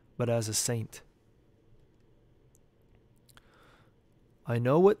tenebrous, but as a saint. I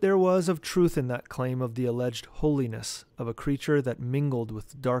know what there was of truth in that claim of the alleged holiness of a creature that mingled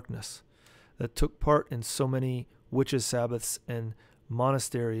with darkness, that took part in so many witches' Sabbaths and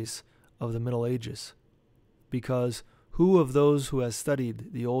monasteries of the Middle Ages. Because who of those who has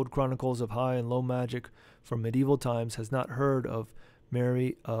studied the old chronicles of high and low magic from medieval times has not heard of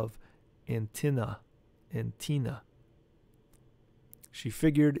Mary of Antina? She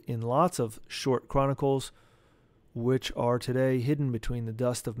figured in lots of short chronicles, which are today hidden between the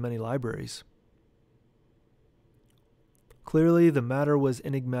dust of many libraries. Clearly, the matter was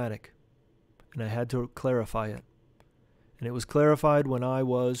enigmatic, and I had to clarify it. And it was clarified when I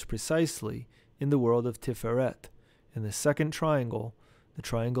was precisely in the world of Tiferet, in the second triangle, the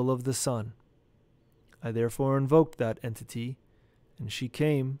triangle of the sun. I therefore invoked that entity, and she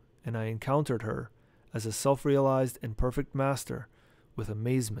came, and I encountered her as a self-realized and perfect master with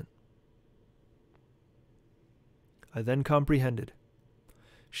amazement. I then comprehended.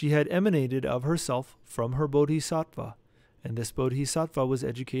 She had emanated of herself from her bodhisattva, and this bodhisattva was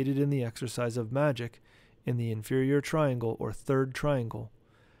educated in the exercise of magic in the inferior triangle or third triangle,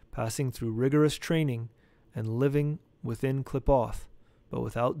 passing through rigorous training and living within Qliphoth, but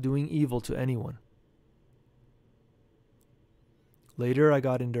without doing evil to anyone. Later I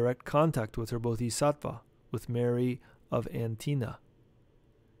got in direct contact with her bodhisattva, with Mary of Antina.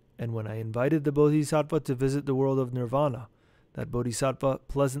 And when I invited the bodhisattva to visit the world of nirvana, that bodhisattva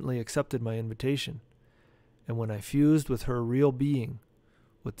pleasantly accepted my invitation. And when I fused with her real being,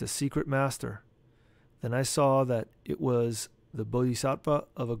 with the secret master, then I saw that it was the bodhisattva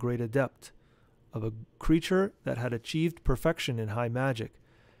of a great adept, of a creature that had achieved perfection in high magic,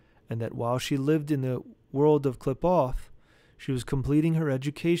 and that while she lived in the world of Qliphoth, she was completing her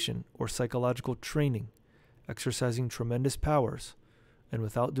education or psychological training, exercising tremendous powers, and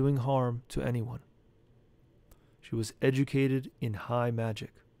without doing harm to anyone. She was educated in high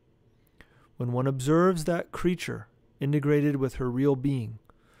magic. When one observes that creature integrated with her real being,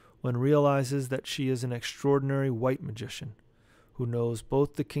 one realizes that she is an extraordinary white magician who knows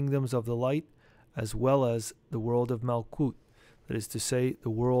both the kingdoms of the light as well as the world of Malkuth, that is to say, the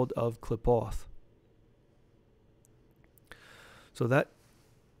world of Qliphoth. So that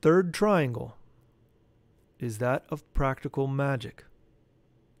third triangle is that of practical magic.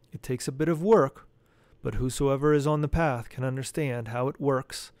 It takes a bit of work, but whosoever is on the path can understand how it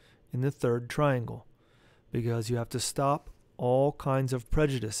works in the third triangle, because you have to stop all kinds of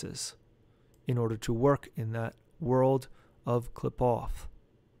prejudices in order to work in that world of Qliphoth.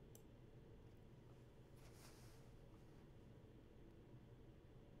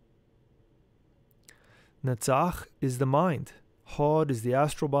 Netzach is the mind, Hod is the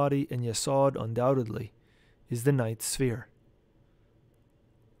astral body, and Yesod undoubtedly is the ninth sphere.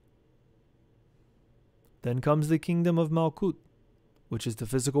 Then comes the kingdom of Malkuth, which is the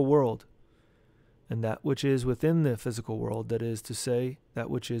physical world, and that which is within the physical world, that is to say, that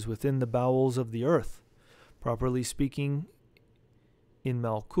which is within the bowels of the earth. Properly speaking, in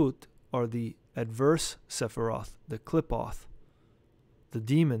Malkuth are the adverse Sephiroth, the Qliphoth, the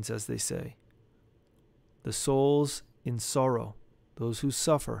demons, as they say, the souls in sorrow, those who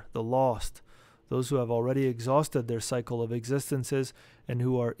suffer, the lost, those who have already exhausted their cycle of existences and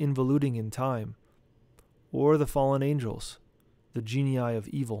who are involuting in time, or the fallen angels, the genii of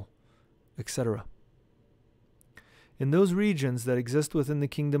evil, etc. In those regions that exist within the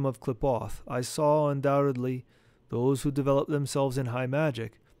kingdom of Qliphoth, I saw undoubtedly those who develop themselves in high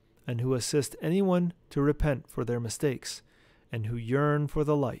magic, and who assist anyone to repent for their mistakes, and who yearn for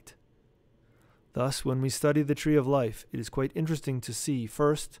the light. Thus, when we study the Tree of Life, it is quite interesting to see,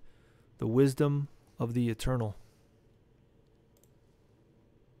 first, the wisdom of the eternal.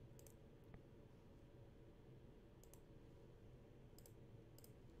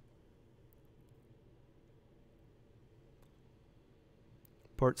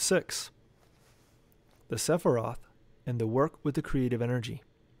 Part 6. The Sephiroth and the work with the creative energy.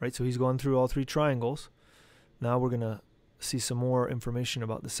 Right, so he's gone through all three triangles. Now we're going to see some more information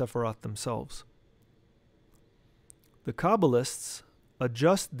about the Sephiroth themselves. The Kabbalists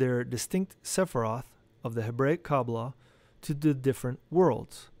adjust their distinct Sephiroth of the Hebraic Kabbalah to the different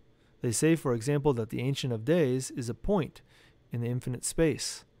worlds. They say, for example, that the Ancient of Days is a point in the infinite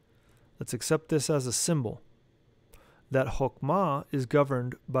space. Let's accept this as a symbol. That Chokmah is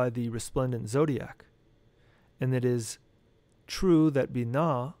governed by the resplendent zodiac, and it is true that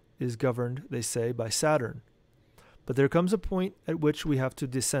Binah is governed, they say, by Saturn. But there comes a point at which we have to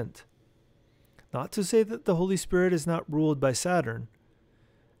dissent. Not to say that the Holy Spirit is not ruled by Saturn,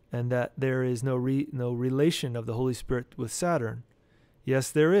 and that there is no relation of the Holy Spirit with Saturn.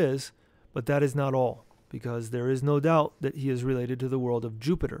 Yes, there is, but that is not all, because there is no doubt that he is related to the world of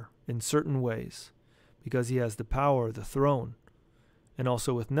Jupiter in certain ways, because he has the power, the throne, and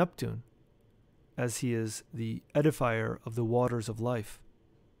also with Neptune, as he is the edifier of the waters of life.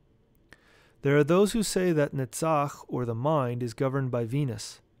 There are those who say that Netzach, or the mind, is governed by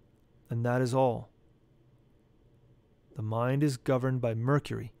Venus, and that is all. The mind is governed by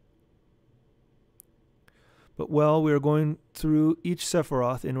Mercury. But we are going through each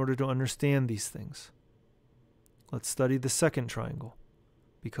Sephiroth in order to understand these things. Let's study the second triangle,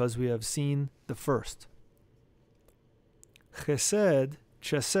 because we have seen the first. Chesed,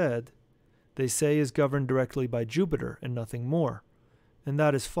 they say is governed directly by Jupiter and nothing more, and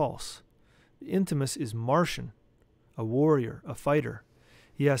that is false. The intimus is Martian, a warrior, a fighter.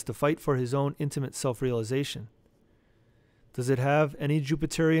 He has to fight for his own intimate self-realization. Does it have any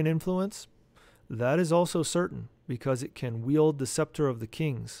Jupiterian influence? That is also certain, because it can wield the scepter of the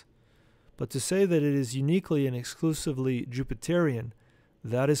kings. But to say that it is uniquely and exclusively Jupiterian,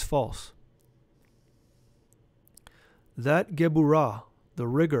 that is false. That Geburah, the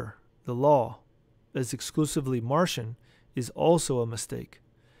rigor, the law, is exclusively Martian is also a mistake,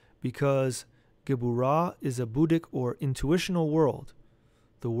 because Geburah is a Buddhic or intuitional world,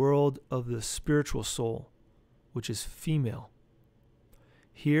 the world of the spiritual soul, which is female.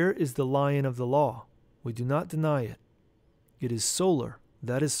 Here is the lion of the law. We do not deny it. It is solar,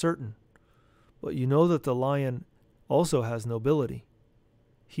 that is certain. But you know that the lion also has nobility.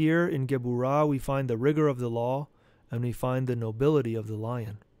 Here in Geburah we find the rigor of the law, and we find the nobility of the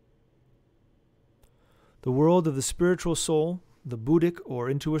lion. The world of the spiritual soul, the Buddhic or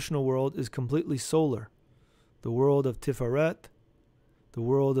intuitional world, is completely solar. The world of Tiferet, the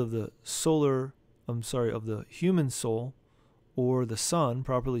world of the of the human soul, or the sun,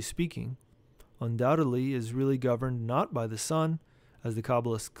 properly speaking, undoubtedly is really governed not by the sun, as the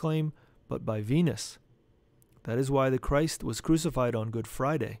Kabbalists claim, but by Venus. That is why the Christ was crucified on Good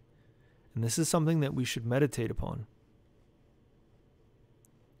Friday, and this is something that we should meditate upon.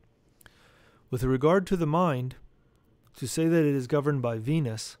 With regard to the mind, to say that it is governed by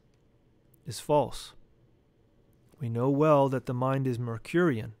Venus is false. We know well that the mind is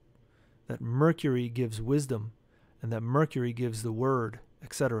Mercurian, that Mercury gives wisdom, and that Mercury gives the word,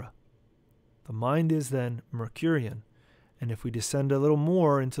 etc. The mind is then Mercurian, and if we descend a little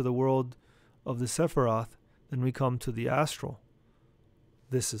more into the world of the Sephiroth, then we come to the astral.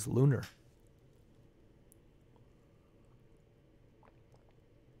 This is lunar.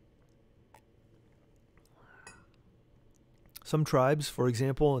 Some tribes, for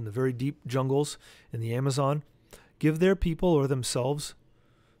example, in the very deep jungles in the Amazon, give their people or themselves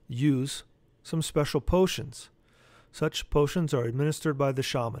use some special potions. Such potions are administered by the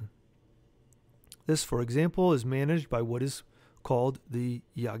shaman. This, for example, is managed by what is called the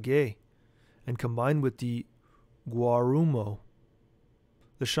yage and combined with the guarumo.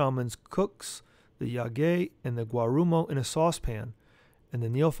 The shaman cooks the yage and the guarumo in a saucepan, and the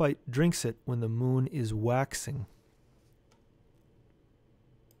neophyte drinks it when the moon is waxing.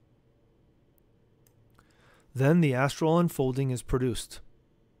 Then the astral unfolding is produced.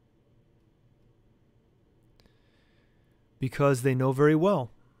 Because they know very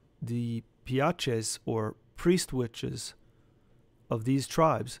well, the piaches or priest witches of these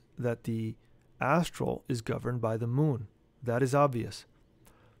tribes, that the astral is governed by the moon. That is obvious.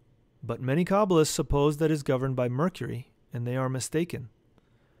 But many Kabbalists suppose that it is governed by Mercury, and they are mistaken.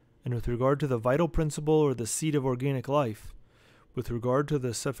 And with regard to the vital principle or the seed of organic life, with regard to the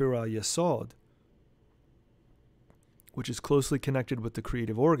Sephiroth Yesod, which is closely connected with the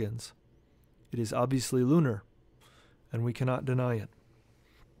creative organs, it is obviously lunar, and we cannot deny it.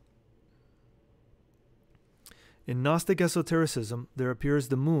 In Gnostic esotericism, there appears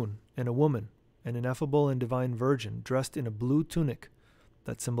the moon and a woman, an ineffable and divine virgin, dressed in a blue tunic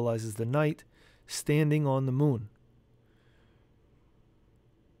that symbolizes the night, standing on the moon.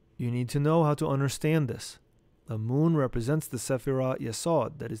 You need to know how to understand this. The moon represents the Sephiroth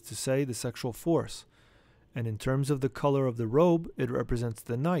Yesod, that is to say, the sexual force. And in terms of the color of the robe, it represents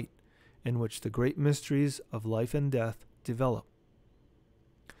the night, in which the great mysteries of life and death develop.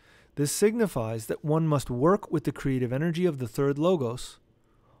 This signifies that one must work with the creative energy of the third logos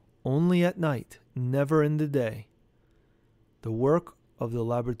only at night, never in the day. The work of the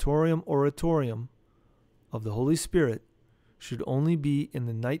laboratorium oratorium of the Holy Spirit should only be in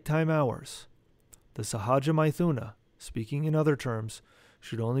the nighttime hours. The Sahaja Maithuna, speaking in other terms,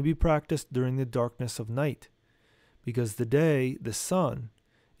 should only be practiced during the darkness of night, because the day, the sun,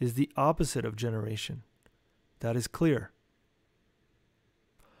 is the opposite of generation. That is clear.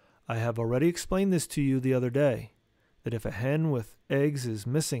 I have already explained this to you the other day, that if a hen with eggs is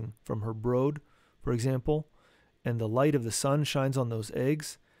missing from her brood, for example, and the light of the sun shines on those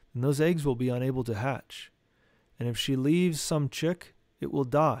eggs, then those eggs will be unable to hatch. And if she leaves some chick, it will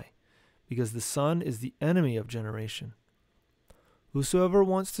die, because the sun is the enemy of generation. Whosoever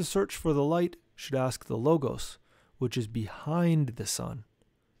wants to search for the light should ask the Logos, which is behind the sun,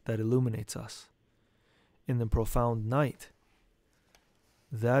 that illuminates us. In the profound night,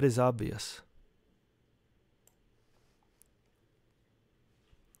 that is obvious.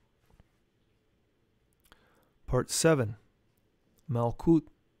 Part 7, Malkuth,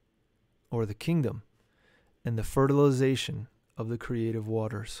 or the kingdom, and the fertilization of the creative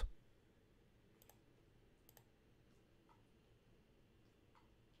waters.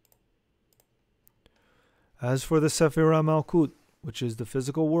 As for the Sephirah Malkuth, which is the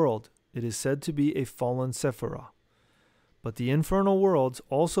physical world, it is said to be a fallen Sephirah. But the infernal worlds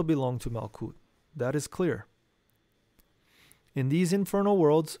also belong to Malkuth. That is clear. In these infernal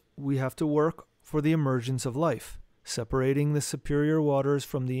worlds, we have to work for the emergence of life, separating the superior waters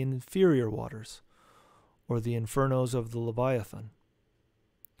from the inferior waters, or the infernos of the Leviathan.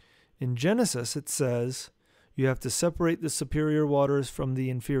 In Genesis, it says you have to separate the superior waters from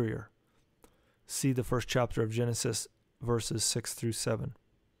the inferior. See the first chapter of Genesis, verses 6 through 7.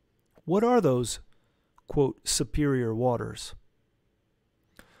 What are those, quote, superior waters?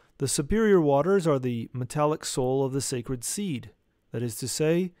 The superior waters are the metallic soul of the sacred seed, that is to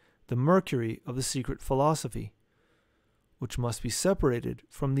say, the mercury of the secret philosophy, which must be separated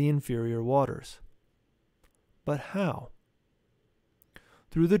from the inferior waters. But how?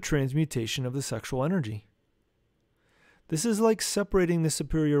 Through the transmutation of the sexual energy. This is like separating the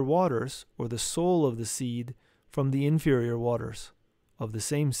superior waters, or the soul of the seed, from the inferior waters of the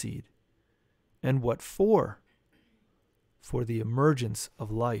same seed. And what for? For the emergence of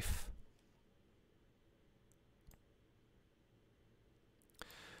life.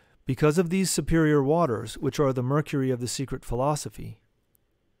 Because of these superior waters, which are the mercury of the secret philosophy,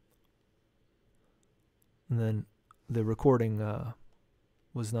 and then the recording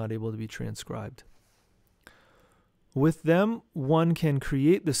was not able to be transcribed. With them, one can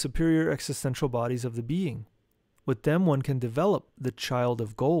create the superior existential bodies of the being. With them, one can develop the child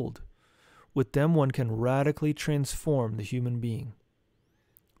of gold. With them, one can radically transform the human being.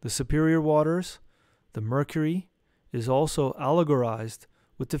 The superior waters, the mercury, is also allegorized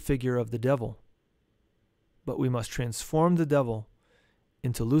with the figure of the devil. But we must transform the devil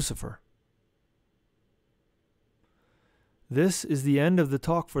into Lucifer. This is the end of the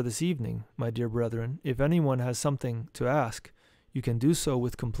talk for this evening, my dear brethren. If anyone has something to ask, you can do so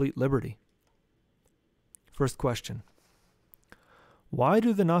with complete liberty. First question. Why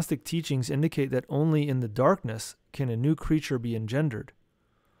do the Gnostic teachings indicate that only in the darkness can a new creature be engendered?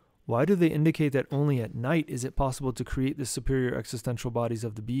 Why do they indicate that only at night is it possible to create the superior existential bodies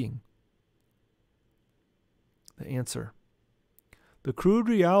of the being? The answer. The crude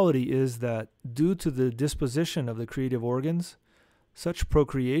reality is that, due to the disposition of the creative organs, such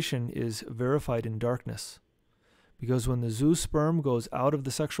procreation is verified in darkness. Because when the zoosperm goes out of the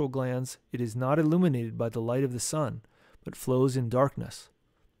sexual glands, it is not illuminated by the light of the sun, but flows in darkness.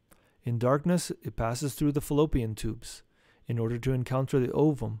 In darkness, it passes through the fallopian tubes in order to encounter the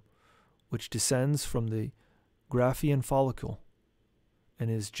ovum, which descends from the Graafian follicle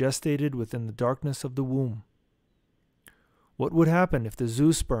and is gestated within the darkness of the womb. What would happen if the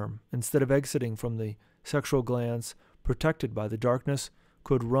zoosperm, instead of exiting from the sexual glands protected by the darkness,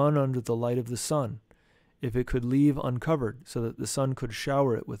 could run under the light of the sun, if it could leave uncovered so that the sun could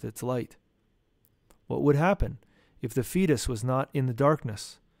shower it with its light? What would happen if the fetus was not in the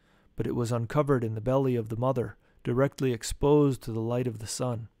darkness, but it was uncovered in the belly of the mother, directly exposed to the light of the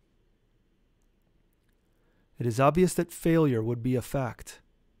sun? It is obvious that failure would be a fact.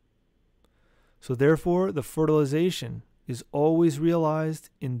 So therefore, the fertilization is always realized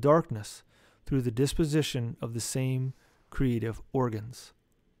in darkness through the disposition of the same creative organs.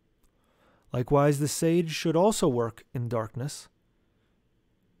 Likewise, the sage should also work in darkness,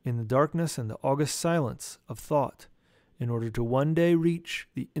 in the darkness and the august silence of thought, in order to one day reach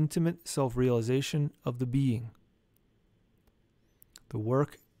the intimate self-realization of the being. The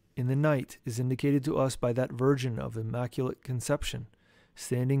work in the night is indicated to us by that Virgin of Immaculate Conception,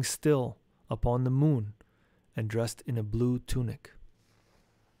 standing still upon the moon and dressed in a blue tunic.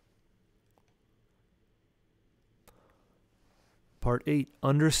 Part 8.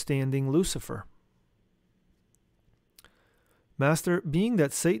 Understanding Lucifer. Master, being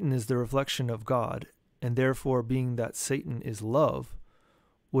that Satan is the reflection of God, and therefore being that Satan is love,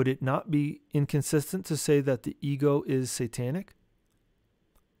 would it not be inconsistent to say that the ego is satanic?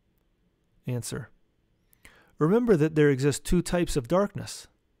 Answer. Remember that there exist two types of darkness.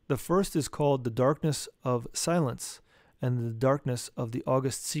 The first is called the darkness of silence, and the darkness of the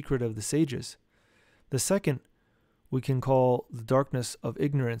august secret of the sages. The second we can call the darkness of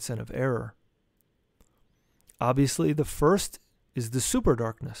ignorance and of error. Obviously, the first is the super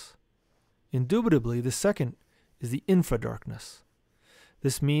darkness. Indubitably, the second is the infradarkness.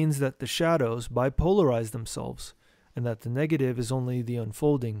 This means that the shadows bipolarize themselves, and that the negative is only the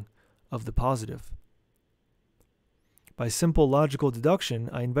unfolding of the positive. By simple logical deduction,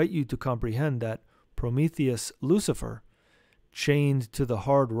 I invite you to comprehend that Prometheus Lucifer, chained to the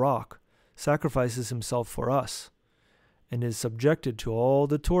hard rock, sacrifices himself for us, and is subjected to all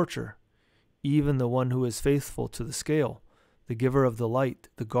the torture, even the one who is faithful to the scale, the giver of the light,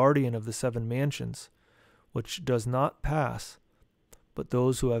 the guardian of the seven mansions, which does not pass, but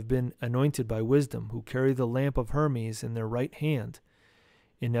those who have been anointed by wisdom, who carry the lamp of Hermes in their right hand,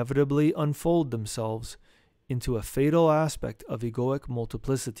 inevitably unfold themselves into a fatal aspect of egoic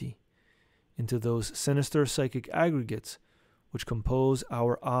multiplicity, into those sinister psychic aggregates which compose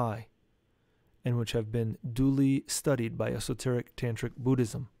our I, and which have been duly studied by esoteric Tantric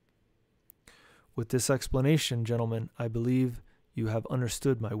Buddhism. With this explanation, gentlemen, I believe you have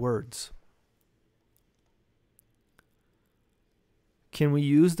understood my words. Can we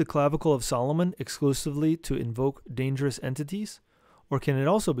use the clavicle of Solomon exclusively to invoke dangerous entities, or can it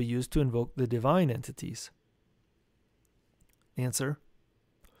also be used to invoke the divine entities? Answer: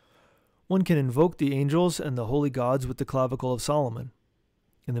 one can invoke the angels and the holy gods with the clavicle of Solomon.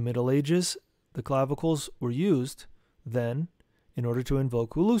 In the Middle Ages, the clavicles were used, then, in order to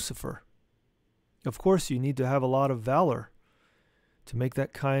invoke Lucifer. Of course, you need to have a lot of valor to make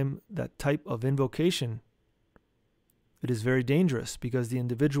that type of invocation. It is very dangerous because the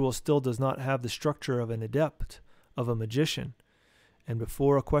individual still does not have the structure of an adept, of a magician. And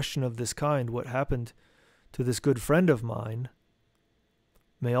before a question of this kind, what happened to this good friend of mine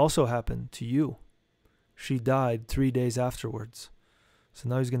may also happen to you. She died 3 days afterwards. So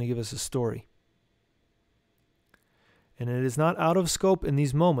now he's going to give us a story. And it is not out of scope in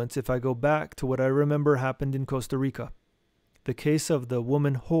these moments if I go back to what I remember happened in Costa Rica. The case of the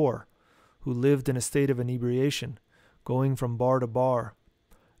woman whore who lived in a state of inebriation, going from bar to bar.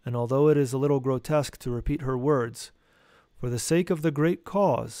 And although it is a little grotesque to repeat her words, for the sake of the great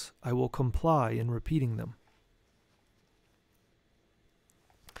cause, I will comply in repeating them.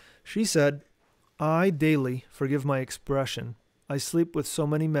 She said, I daily, forgive my expression, I sleep with so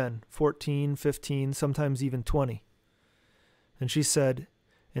many men, 14, 15, sometimes even 20. And she said,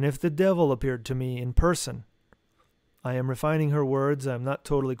 and if the devil appeared to me in person, I am refining her words, I am not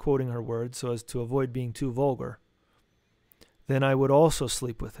totally quoting her words so as to avoid being too vulgar, then I would also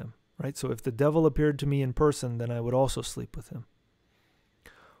sleep with him, right? So if the devil appeared to me in person, then I would also sleep with him.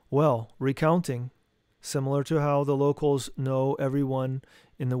 Well, recounting, similar to how the locals know everyone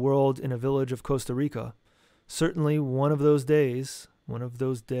in the world in a village of Costa Rica, certainly one day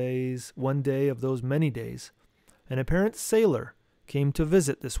of those many days, an apparent sailor came to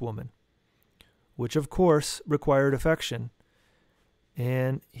visit this woman, which of course required affection,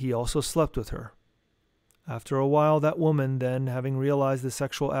 and he also slept with her. After a while, that woman then, having realized the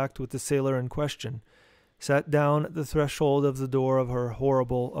sexual act with the sailor in question, sat down at the threshold of the door of her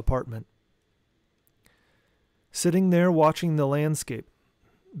horrible apartment. Sitting there watching the landscape,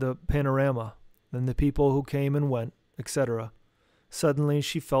 the panorama, then the people who came and went, etc., suddenly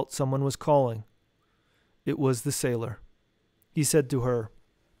she felt someone was calling. It was the sailor. He said to her,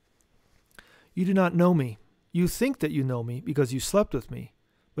 You do not know me. You think that you know me because you slept with me,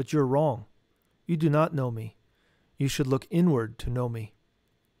 but you're wrong. You do not know me. You should look inward to know me.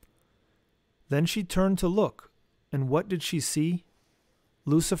 Then she turned to look, and what did she see?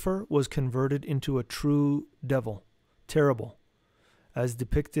 Lucifer was converted into a true devil, terrible, as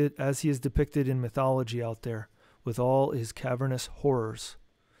he is depicted in mythology out there, with all his cavernous horrors.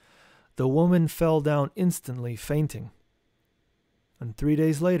 The woman fell down instantly, fainting, and 3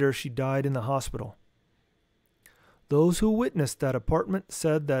 days later she died in the hospital. Those who witnessed that apartment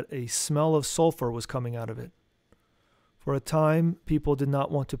said that a smell of sulfur was coming out of it. For a time, people did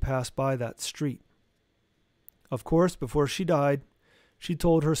not want to pass by that street. Of course, before she died, she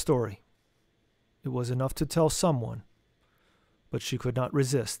told her story. It was enough to tell someone, but she could not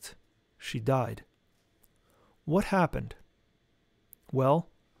resist. She died. What happened? Well,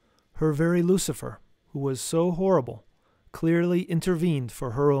 her very Lucifer, who was so horrible, clearly intervened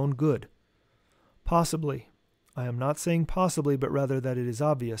for her own good. Possibly, I am not saying possibly, but rather that it is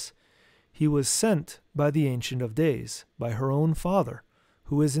obvious, he was sent by the Ancient of Days, by her own Father,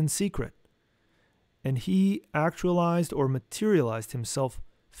 who is in secret, and he actualized or materialized himself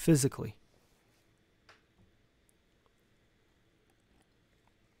physically.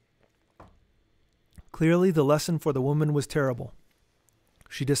 Clearly, the lesson for the woman was terrible.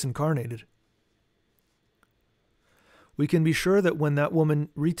 She disincarnated. We can be sure that when that woman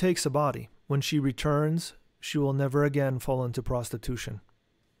retakes a body, when she returns, she will never again fall into prostitution.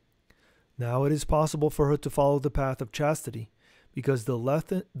 Now it is possible for her to follow the path of chastity, because the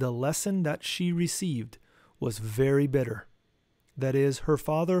lesson that she received was very bitter. That is, her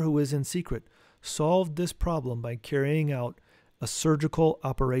father, who is in secret, solved this problem by carrying out a surgical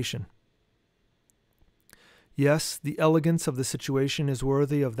operation. Yes, the elegance of the situation is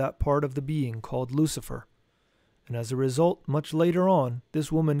worthy of that part of the being called Lucifer, and as a result, much later on,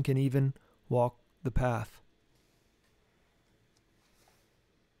 this woman can even walk the path.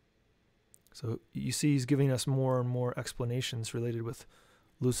 So you see he's giving us more and more explanations related with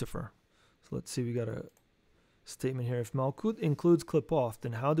Lucifer. So let's see, we got a statement here. If Malkuth includes Qliphoth,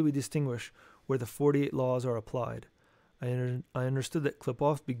 then how do we distinguish where the 48 laws are applied? I understood that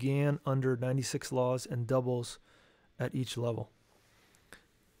Qliphoth began under 96 laws and doubles at each level.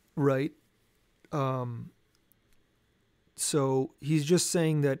 Right. So he's just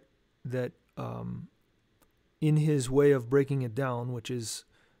saying that in his way of breaking it down, which is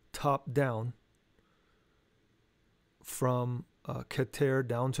top down from Keter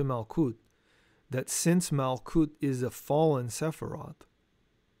down to Malkuth, that since Malkuth is a fallen Sephiroth,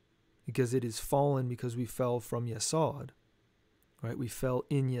 because it is fallen because we fell from Yesod, right? We fell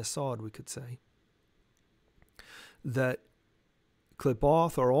in Yesod, we could say. That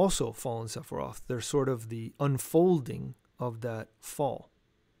Qliphoth are also fallen Sephiroth. They're sort of the unfolding of that fall.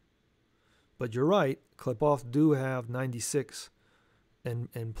 But you're right, Qliphoth do have 96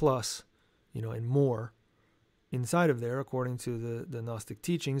 and plus, and more inside of there, according to the Gnostic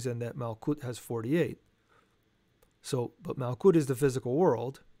teachings, and that Malkuth has 48. So, but Malkuth is the physical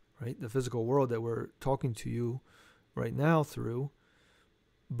world, right? The physical world that we're talking to you right now through.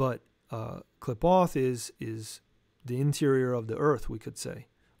 But Qliphoth is the interior of the earth, we could say,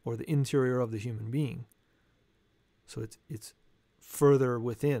 or the interior of the human being. So it's further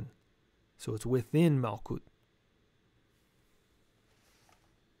within. So it's within Malkuth.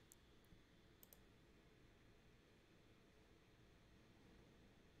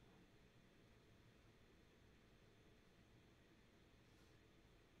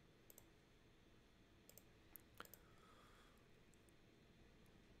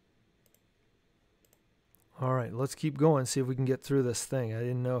 All right, let's keep going, see if we can get through this thing. I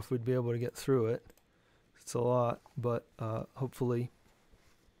didn't know if we'd be able to get through it. It's a lot, but hopefully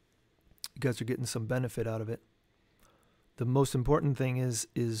you guys are getting some benefit out of it. The most important thing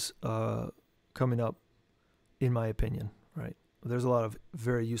is coming up, in my opinion, right? There's a lot of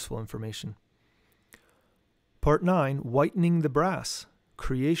very useful information. Part 9, Whitening the Brass,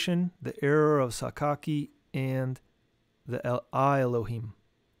 Creation, the Error of Sakaky, and the Aelohim.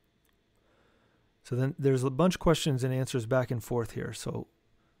 So then there's a bunch of questions and answers back and forth here. So,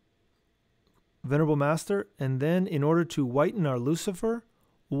 Venerable Master, and then in order to whiten our Lucifer,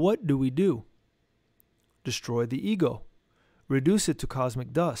 what do we do? Destroy the ego. Reduce it to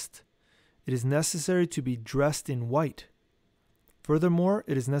cosmic dust. It is necessary to be dressed in white. Furthermore,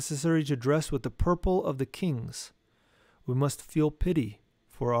 it is necessary to dress with the purple of the kings. We must feel pity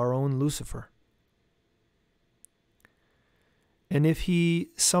for our own Lucifer. And if he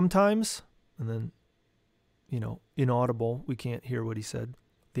sometimes, and then, inaudible, we can't hear what he said.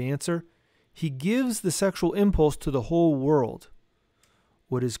 The answer, he gives the sexual impulse to the whole world.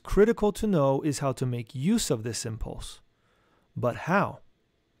 What is critical to know is how to make use of this impulse. But how?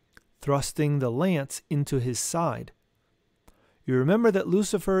 Thrusting the lance into his side. You remember that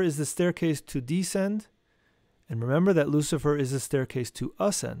Lucifer is the staircase to descend, and remember that Lucifer is the staircase to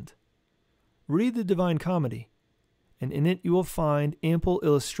ascend. Read the Divine Comedy, and in it you will find ample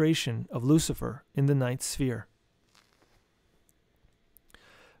illustration of Lucifer in the ninth sphere.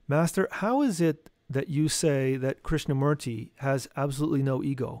 Master, how is it that you say that Krishnamurti has absolutely no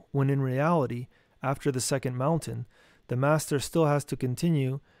ego, when in reality, after the second mountain, the Master still has to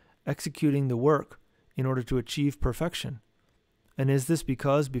continue executing the work in order to achieve perfection? And is this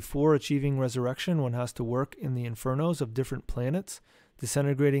because before achieving resurrection, one has to work in the infernos of different planets,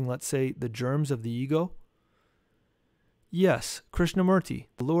 disintegrating, let's say, the germs of the ego? Yes, Krishnamurti,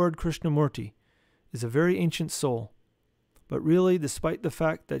 the Lord Krishnamurti, is a very ancient soul. But really, despite the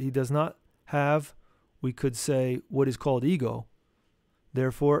fact that he does not have, we could say, what is called ego,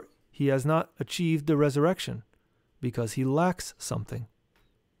 therefore, he has not achieved the resurrection, because he lacks something.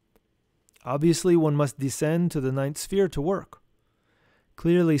 Obviously, one must descend to the ninth sphere to work.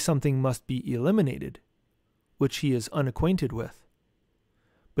 Clearly, something must be eliminated, which he is unacquainted with.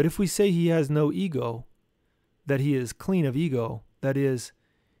 But if we say he has no ego, that he is clean of ego, that is,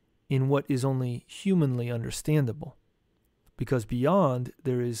 in what is only humanly understandable, because beyond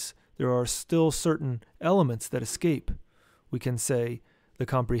there are still certain elements that escape, we can say, the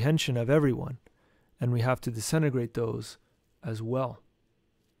comprehension of everyone, and we have to disintegrate those as well.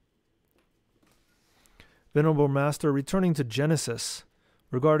 Venerable Master, returning to Genesis,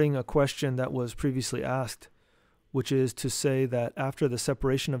 regarding a question that was previously asked, which is to say that after the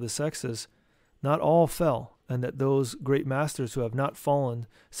separation of the sexes, not all fell, and that those great masters who have not fallen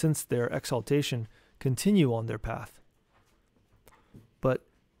since their exaltation continue on their path. But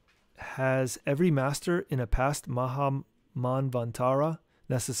has every master in a past Mahamanvantara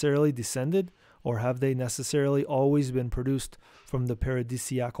necessarily descended, or have they necessarily always been produced from the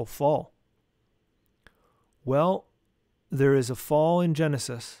paradisiacal fall? Well, there is a fall in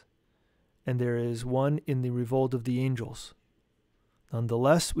Genesis, and there is one in the revolt of the angels.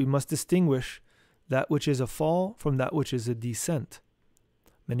 Nonetheless, we must distinguish that which is a fall from that which is a descent.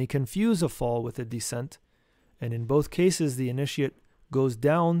 Many confuse a fall with a descent, and in both cases the initiate goes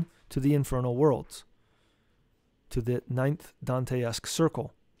down to the infernal worlds, to the ninth Dante-esque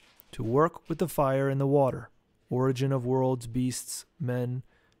circle, to work with the fire and the water, origin of worlds, beasts, men,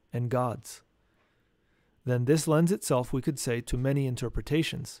 and gods. Then this lends itself, we could say, to many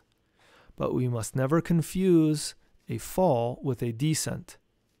interpretations. But we must never confuse a fall with a descent.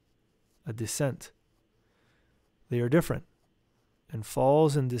 A descent. They are different, and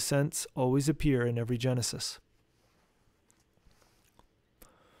falls and descents always appear in every Genesis.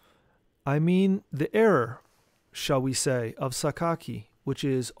 I mean the error, shall we say, of Sakaky, which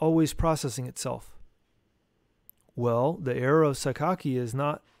is always processing itself. Well, the error of Sakaky is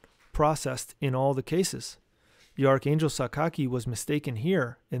not processed in all the cases. The Archangel Sakaky was mistaken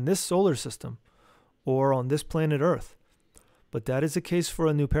here, in this solar system, or on this planet Earth. But that is a case for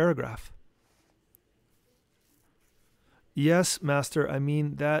a new paragraph. Yes, Master, I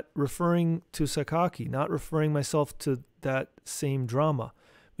mean that referring to Sakaky, not referring myself to that same drama.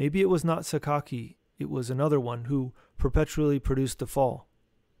 Maybe it was not Sakaky, it was another one who perpetually produced the fall.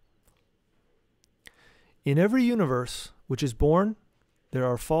 In every universe which is born, there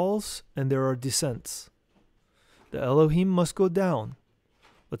are falls and there are descents. The Elohim must go down,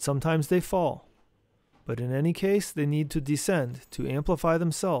 but sometimes they fall. But in any case, they need to descend to amplify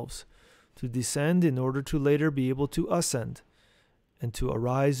themselves, to descend in order to later be able to ascend and to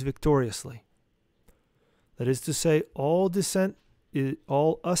arise victoriously. That is to say, all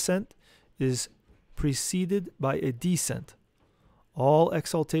ascent is preceded by a descent. All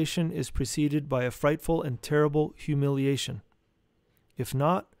exaltation is preceded by a frightful and terrible humiliation. If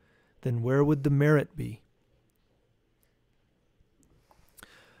not, then where would the merit be?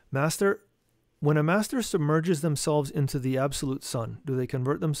 Master, when a master submerges themselves into the absolute sun, do they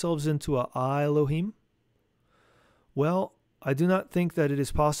convert themselves into a Aelohim? Well, I do not think that it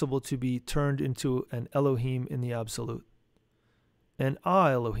is possible to be turned into an Elohim in the absolute. An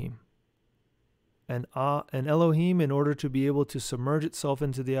Aelohim. An Elohim, in order to be able to submerge itself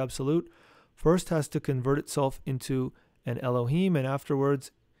into the absolute, first has to convert itself into an Elohim, and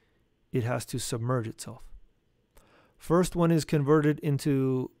afterwards it has to submerge itself. First one is converted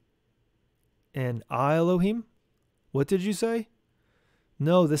into an Aelohim? What did you say?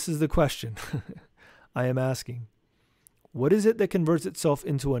 No, this is the question I am asking. What is it that converts itself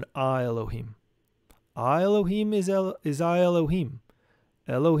into an Aelohim? Aelohim is Aelohim.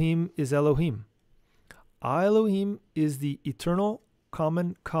 Elohim is Elohim. Aelohim is the eternal,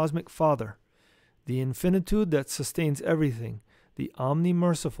 common, cosmic Father, the infinitude that sustains everything, the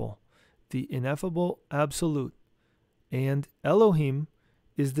omni-merciful, the ineffable absolute. And Elohim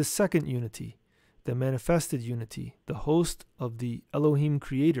is the second unity, the manifested unity, the host of the Elohim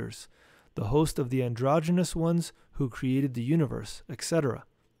creators, the host of the androgynous ones who created the universe, etc.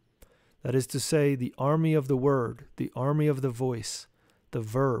 That is to say, the army of the word, the army of the voice, the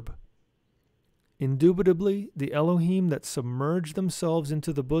verb. Indubitably, the Elohim that submerge themselves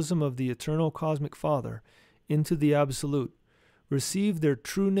into the bosom of the eternal cosmic Father, into the Absolute, receive their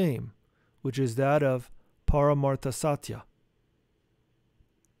true name, which is that of Paramartha Satya.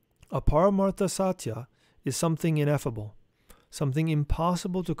 A Paramartha Satya is something ineffable, something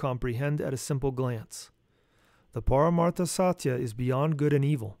impossible to comprehend at a simple glance. The Paramartha Satya is beyond good and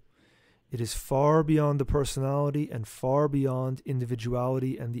evil. It is far beyond the personality and far beyond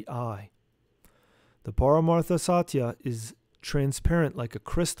individuality and the I. The Paramartha Satya is transparent like a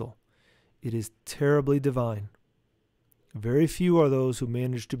crystal. It is terribly divine. Very few are those who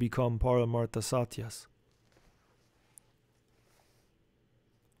manage to become Paramartha Satyas.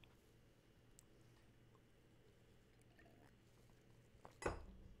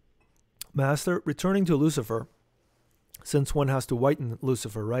 Master, returning to Lucifer, since one has to whiten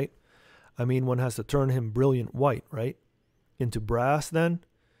Lucifer, right? I mean, one has to turn him brilliant white, right? Into brass, then?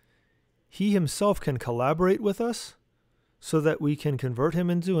 He himself can collaborate with us so that we can convert him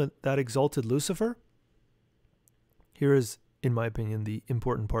into that exalted Lucifer? Here is, in my opinion, the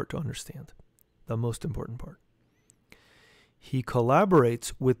important part to understand. The most important part. He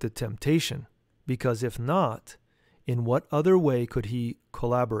collaborates with the temptation, because if not, in what other way could he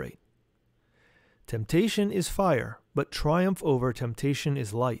collaborate? Temptation is fire, but triumph over temptation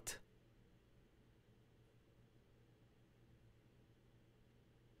is light.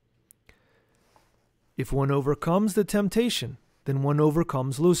 If one overcomes the temptation, then one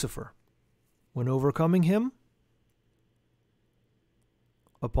overcomes Lucifer. When overcoming him,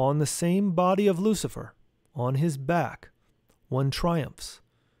 upon the same body of Lucifer, On his back, one triumphs,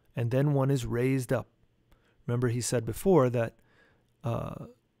 and then one is raised up. Remember, he said before that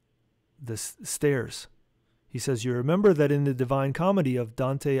the stairs. He says, you remember that in the Divine Comedy of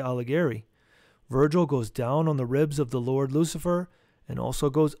Dante Alighieri, Virgil goes down on the ribs of the Lord Lucifer and also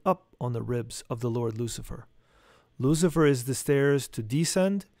goes up on the ribs of the Lord Lucifer. Lucifer is the stairs to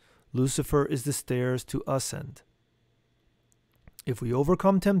descend. Lucifer is the stairs to ascend. If we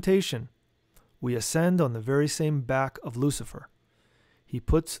overcome temptation, we ascend on the very same back of Lucifer. He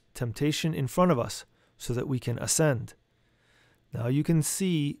puts temptation in front of us so that we can ascend. Now you can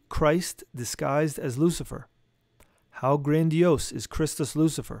see Christ disguised as Lucifer. How grandiose is Christus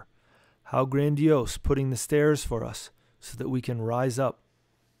Lucifer? How grandiose putting the stairs for us so that we can rise up.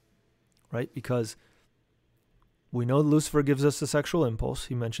 Right? Because we know Lucifer gives us the sexual impulse.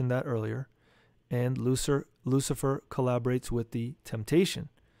 He mentioned that earlier. And Lucifer collaborates with the temptation.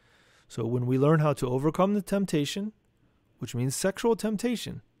 So when we learn how to overcome the temptation, which means sexual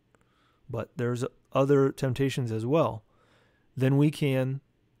temptation, but there's other temptations as well, then we can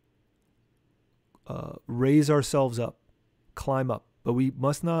raise ourselves up, climb up. But we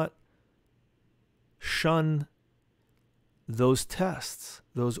must not shun those tests,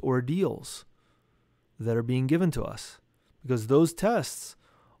 those ordeals that are being given to us. Because those tests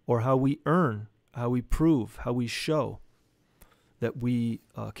are how we earn, how we prove, how we show that we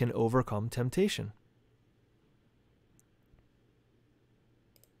can overcome temptation.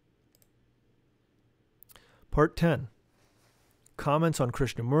 Part 10. Comments on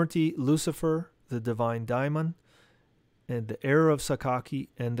Krishnamurti, Lucifer, the divine Daimon, and the error of Sakaky,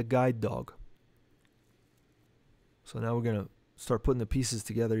 and the guide dog. So now we're going to start putting the pieces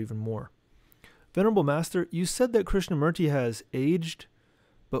together even more. Venerable Master, you said that Krishnamurti has aged,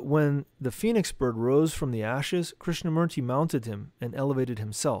 but when the phoenix bird rose from the ashes, Krishnamurti mounted him and elevated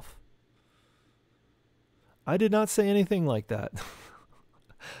himself. I did not say anything like that.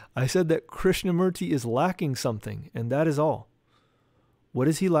 I said that Krishnamurti is lacking something, and that is all. What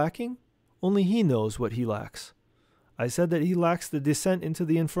is he lacking? Only he knows what he lacks. I said that he lacks the descent into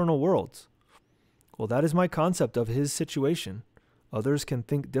the infernal worlds. Well, that is my concept of his situation. Others can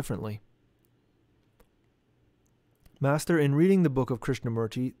think differently. Master, in reading the book of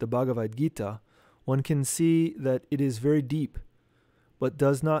Krishnamurti, the Bhagavad Gita, one can see that it is very deep, but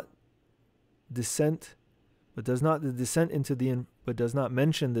does not mention the descent into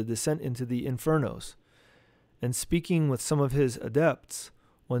the infernos. And speaking with some of his adepts,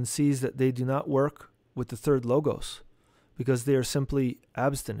 one sees that they do not work with the third logos, because they are simply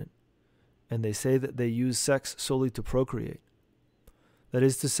abstinent, and they say that they use sex solely to procreate. That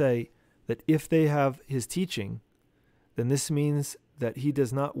is to say, that if they have his teaching, then this means that he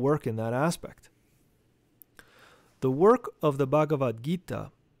does not work in that aspect. The work of the Bhagavad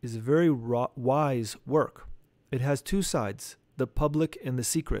Gita is a very wise work. It has two sides, the public and the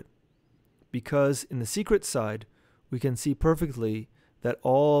secret, because in the secret side, we can see perfectly that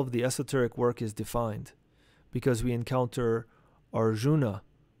all of the esoteric work is defined, because we encounter Arjuna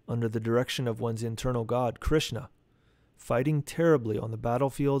under the direction of one's internal god, Krishna, fighting terribly on the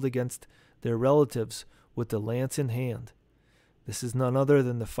battlefield against their relatives with the lance in hand. This is none other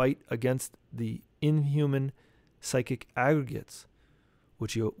than the fight against the inhuman psychic aggregates,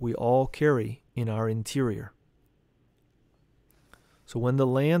 which we all carry in our interior. So when the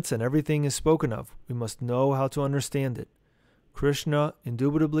lance and everything is spoken of, we must know how to understand it. Krishna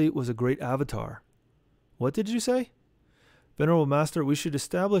indubitably was a great avatar. What did you say? Venerable Master, we should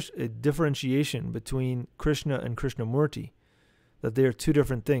establish a differentiation between Krishna and Krishnamurti, that they are two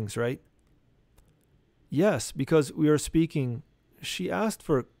different things, right? Yes, because we are speaking, she asked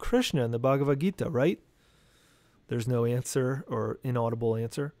for Krishna in the Bhagavad Gita, right? There's no answer or inaudible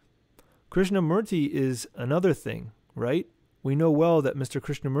answer. Krishnamurti is another thing, right? We know well that Mr.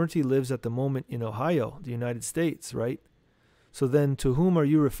 Krishnamurti lives at the moment in Ohio, the United States, right? So then to whom are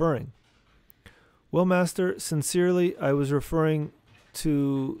you referring? Well, Master, sincerely, I was referring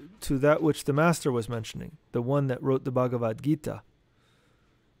to that which the Master was mentioning, the one that wrote the Bhagavad Gita.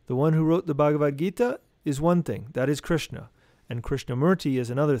 The one who wrote the Bhagavad Gita is one thing, that is Krishna, and Krishnamurti is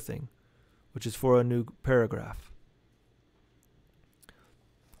another thing, which is for a new paragraph.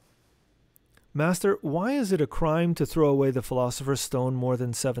 Master, why is it a crime to throw away the Philosopher's Stone more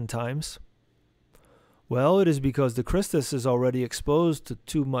than 7 times? Well, it is because the Christus is already exposed to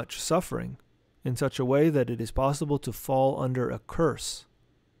too much suffering, in such a way that it is possible to fall under a curse.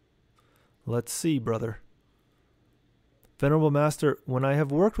 Let's see, brother. Venerable Master, when I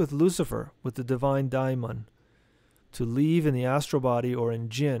have worked with Lucifer, with the divine Daimon, to leave in the astral body or in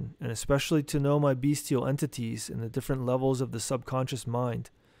jinn, and especially to know my bestial entities in the different levels of the subconscious mind,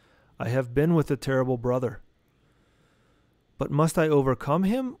 I have been with the terrible brother. But must I overcome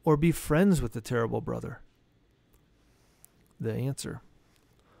him or be friends with the terrible brother? The answer.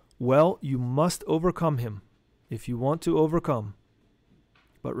 Well, you must overcome him if you want to overcome.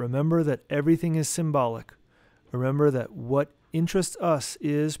 But remember that everything is symbolic. Remember that what interests us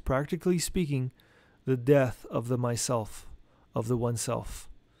is, practically speaking, the death of the myself, of the oneself,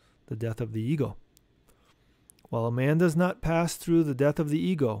 the death of the ego. While a man does not pass through the death of the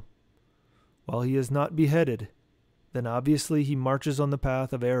ego, while he is not beheaded, then obviously he marches on the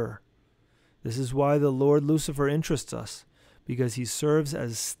path of error. This is why the Lord Lucifer interests us, because he serves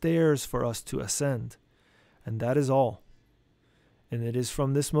as stairs for us to ascend. And that is all. And it is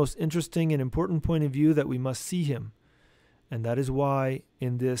from this most interesting and important point of view that we must see him. And that is why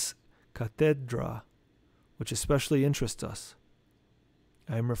in this cathedra, which especially interests us,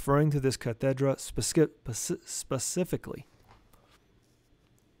 I am referring to this cathedra specifically.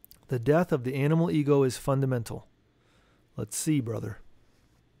 The death of the animal ego is fundamental. Let's see, brother.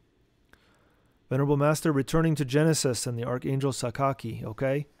 Venerable Master, returning to Genesis and the Archangel Sakaky,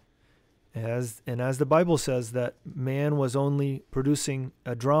 okay? As the Bible says that man was only producing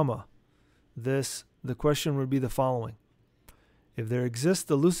a drama, the question would be the following. If there exists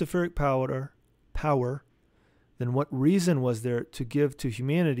the Luciferic power, then what reason was there to give to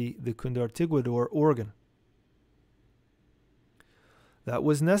humanity the Kundartiguador organ? That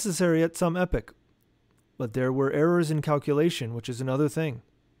was necessary at some epoch, but there were errors in calculation, which is another thing.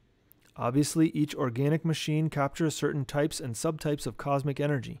 Obviously, each organic machine captures certain types and subtypes of cosmic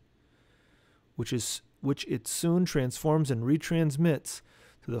energy, which it soon transforms and retransmits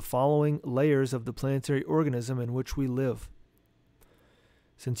to the following layers of the planetary organism in which we live.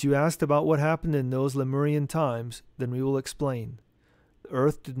 Since you asked about what happened in those Lemurian times, then we will explain. The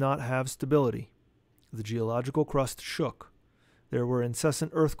Earth did not have stability. The geological crust shook. There were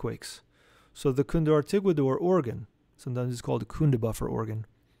incessant earthquakes. So the Kundartiguador organ, sometimes it's called a Kundabuffer organ,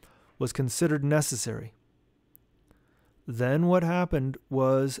 was considered necessary. Then what happened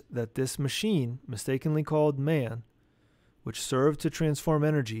was that this machine, mistakenly called man, which served to transform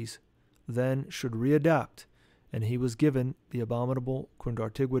energies, then should readapt, and he was given the abominable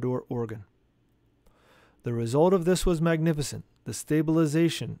Kundartiguador organ. The result of this was magnificent. The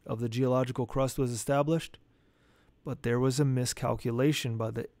stabilization of the geological crust was established, but there was a miscalculation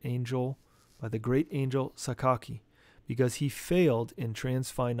by the great angel Sakaky, because he failed in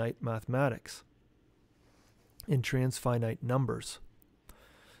transfinite mathematics, in transfinite numbers.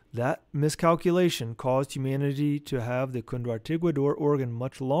 That miscalculation caused humanity to have the Kundartiguador organ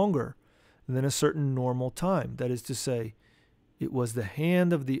much longer than a certain normal time. That is to say, it was the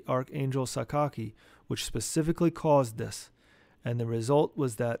hand of the Archangel Sakaky which specifically caused this, and the result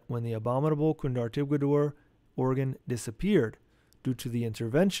was that when the abominable Kundartiguador organ disappeared due to the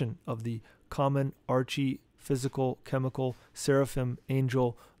intervention of the common archie-physical chemical seraphim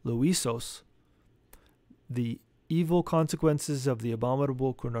angel Luisos, the evil consequences of the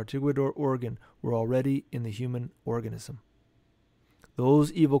abominable Kundartiguador organ were already in the human organism.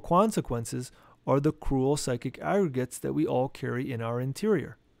 Those evil consequences are the cruel psychic aggregates that we all carry in our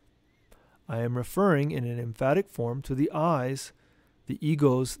interior. I am referring in an emphatic form to the eyes, the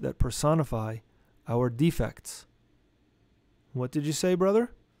egos that personify our defects. What did you say,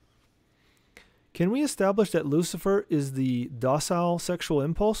 brother? Can we establish that Lucifer is the docile sexual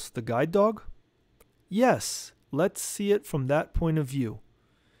impulse, the guide dog? Yes, let's see it from that point of view.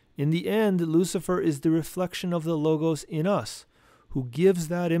 In the end, Lucifer is the reflection of the Logos in us, who gives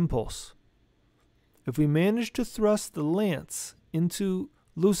that impulse. If we manage to thrust the lance into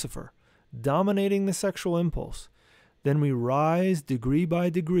Lucifer, dominating the sexual impulse, then we rise degree by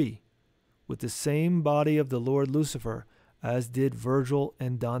degree with the same body of the Lord Lucifer as did Virgil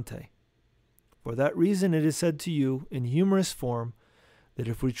and Dante. For that reason it is said to you in humorous form that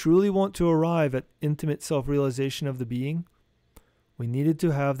if we truly want to arrive at intimate self-realization of the being, we needed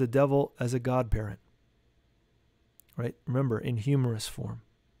to have the devil as a godparent. Right? Remember, in humorous form.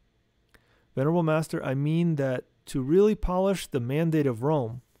 Venerable Master, I mean that to really polish the mandate of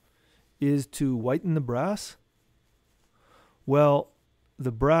Rome is to whiten the brass? Well,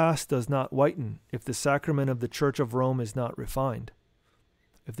 the brass does not whiten if the sacrament of the Church of Rome is not refined.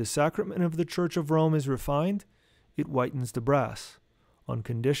 If the sacrament of the Church of Rome is refined, it whitens the brass, on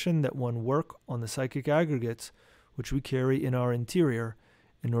condition that one work on the psychic aggregates which we carry in our interior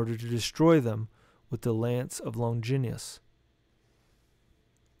in order to destroy them with the lance of Longinus.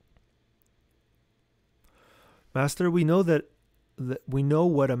 Master, we know that we know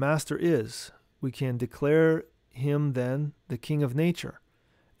what a master is. We can declare him then the king of nature,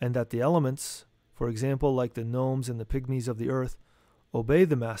 and that the elements, for example, like the gnomes and the pygmies of the earth, obey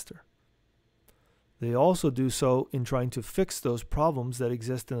the master, They also do so in trying to fix those problems that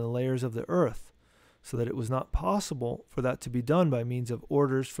exist in the layers of the earth, so that it was not possible for that to be done by means of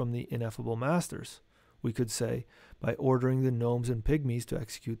orders from the ineffable masters. We could say, by ordering the gnomes and pygmies to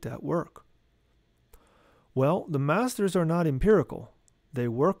execute that work. Well, the masters are not empirical. They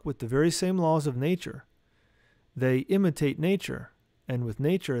work with the very same laws of nature. They imitate nature, and with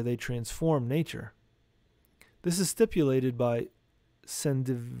nature they transform nature. This is stipulated by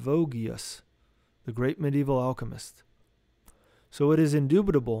Sendivogius, the great medieval alchemist. So it is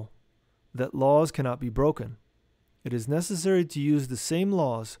indubitable that laws cannot be broken. It is necessary to use the same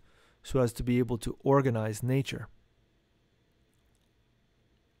laws so as to be able to organize nature.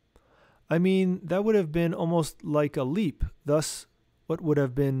 I mean, that would have been almost like a leap. Thus, what would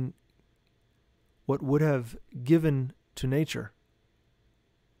have given to nature?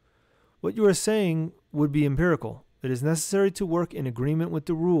 What you are saying would be empirical. It is necessary to work in agreement with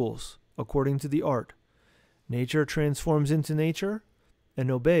the rules, according to the art. Nature transforms into nature and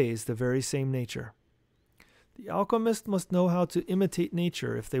obeys the very same nature. The alchemist must know how to imitate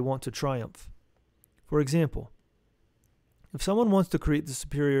nature if they want to triumph. For example, if someone wants to create the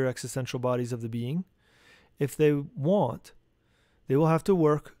superior existential bodies of the being, if they want, they will have to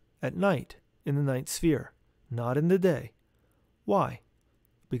work at night in the ninth sphere, not in the day. Why?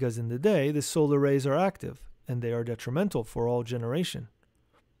 Because in the day the solar rays are active and they are detrimental for all generation.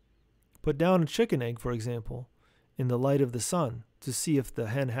 Put down a chicken egg, for example, in the light of the sun to see if the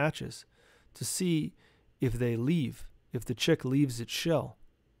hen hatches, to see if the chick leaves its shell.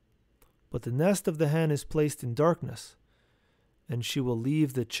 But the nest of the hen is placed in darkness, and she will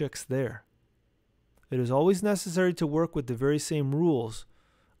leave the chicks there. It is always necessary to work with the very same rules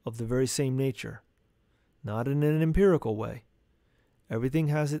of the very same nature, not in an empirical way. Everything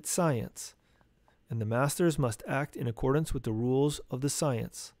has its science, and the masters must act in accordance with the rules of the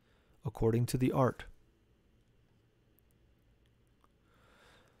science, according to the art.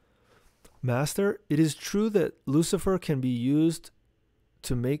 Master, it is true that Lucifer can be used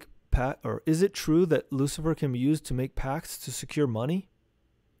to make is it true that Lucifer can be used to make pacts to secure money?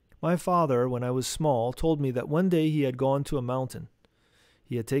 My father, when I was small, told me that one day he had gone to a mountain.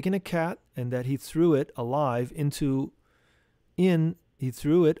 He had taken a cat and that he threw it alive in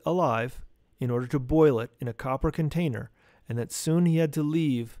order to boil it in a copper container, and that soon he had to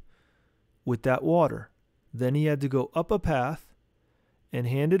leave with that water. Then he had to go up a path and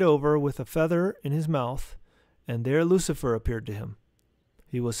hand it over with a feather in his mouth, and there Lucifer appeared to him.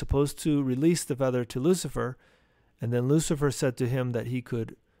 He was supposed to release the feather to Lucifer, and then Lucifer said to him that he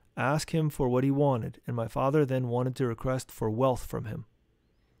could ask him for what he wanted, and my father then wanted to request for wealth from him.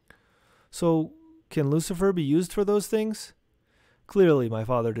 So, can Lucifer be used for those things? Clearly, my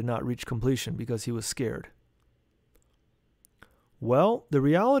father did not reach completion because he was scared. Well, the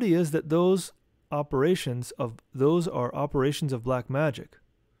reality is that those are operations of black magic.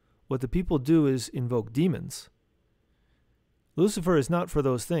 What the people do is invoke demons. Lucifer is not for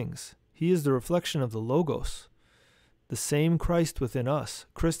those things. He is the reflection of the Logos, the same Christ within us.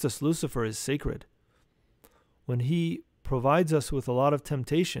 Christus Lucifer is sacred. When he provides us with a lot of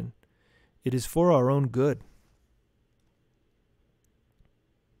temptation, it is for our own good.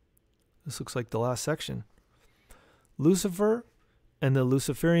 This looks like the last section. Lucifer and the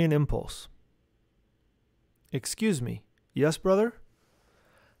Luciferian impulse. Excuse me. Yes, brother?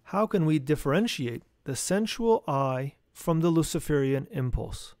 How can we differentiate the sensual eye from the Luciferian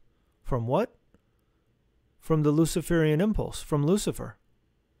impulse? From what? From the Luciferian impulse, from Lucifer.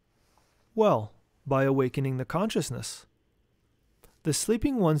 Well, by awakening the consciousness. The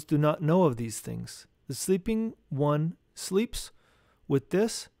sleeping ones do not know of these things. The sleeping one sleeps with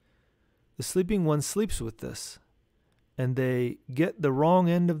this. The sleeping one sleeps with this. And they get the wrong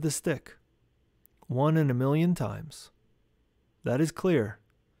end of the stick. 1 in a million times. That is clear.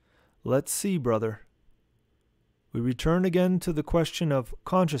 Let's see, brother. We return again to the question of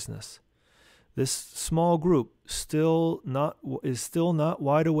consciousness. This small group is still not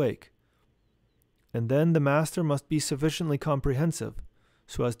wide awake. And then the master must be sufficiently comprehensive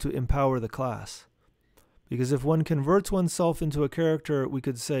so as to empower the class. Because if one converts oneself into a character, we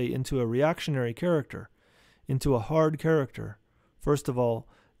could say into a reactionary character, into a hard character, first of all,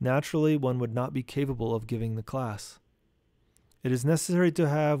 naturally one would not be capable of giving the class. It is necessary to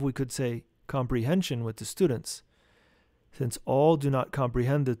have, we could say, comprehension with the students, since all do not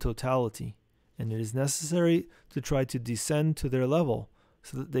comprehend the totality, and it is necessary to try to descend to their level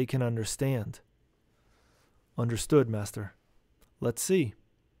so that they can understand. Understood, Master. Let's see.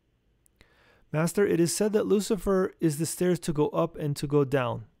 Master, it is said that Lucifer is the stairs to go up and to go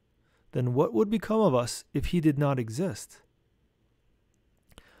down. Then what would become of us if he did not exist?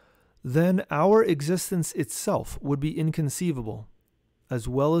 then our existence itself would be inconceivable, as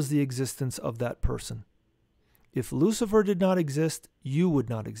well as the existence of that person. If Lucifer did not exist, you would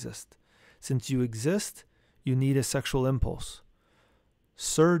not exist. Since you exist, you need a sexual impulse,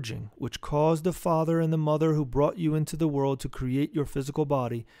 surging, which caused the father and the mother who brought you into the world to create your physical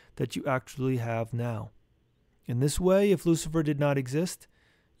body that you actually have now. In this way, if Lucifer did not exist,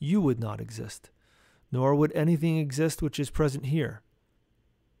 you would not exist, nor would anything exist which is present here.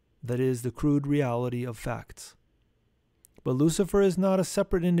 That is the crude reality of facts. But Lucifer is not a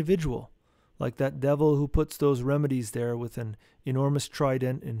separate individual, like that devil who puts those remedies there with an enormous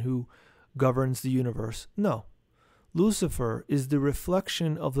trident and who governs the universe. No. Lucifer is the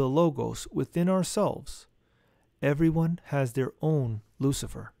reflection of the Logos within ourselves. Everyone has their own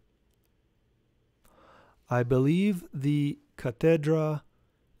Lucifer. I believe the cathedra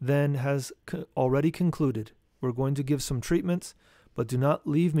then has already concluded. We're going to give some treatments, but do not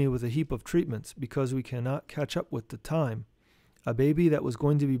leave me with a heap of treatments, because we cannot catch up with the time. A baby that was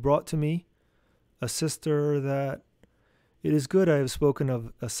going to be brought to me, a sister that... It is good I have spoken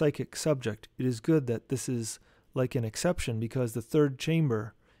of a psychic subject. It is good that this is like an exception, because the third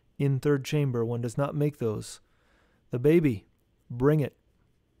chamber, one does not make those. The baby, bring it.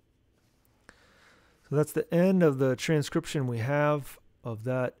 So that's the end of the transcription we have of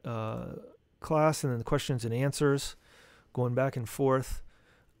that class, and then the questions and answers, going back and forth.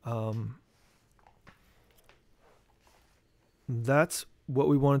 That's what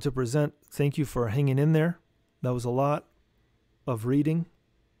we wanted to present. Thank you for hanging in there. That was a lot of reading.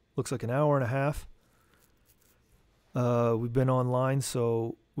 Looks like an hour and a half. We've been online,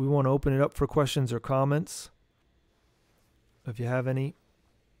 so we want to open it up for questions or comments, if you have any.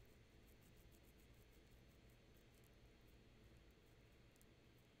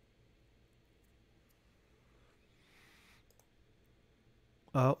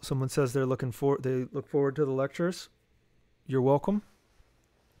 Someone says they look forward to the lectures. You're welcome.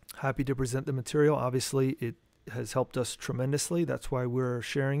 Happy to present the material. Obviously, it has helped us tremendously. That's why we're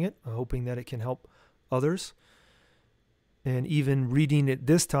sharing it, hoping that it can help others. And even reading it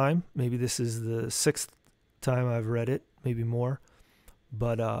this time, maybe this is the 6th time I've read it, maybe more,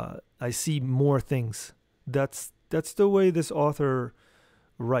 but I see more things. That's the way this author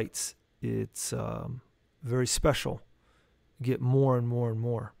writes. It's very special. You get more and more and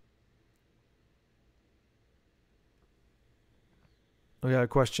more. I got a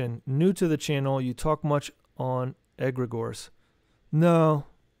question. New to the channel, you talk much on egregores. No,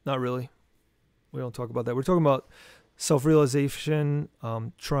 not really. We don't talk about that. We're talking about self-realization,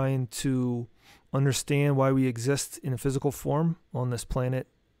 trying to understand why we exist in a physical form on this planet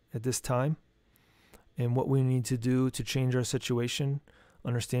at this time, and what we need to do to change our situation,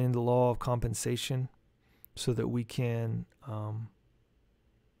 understanding the law of compensation, so that we can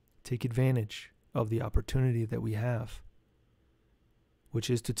take advantage of the opportunity that we have, which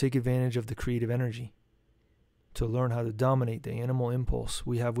is to take advantage of the creative energy, to learn how to dominate the animal impulse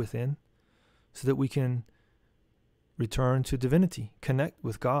we have within, so that we can return to divinity, connect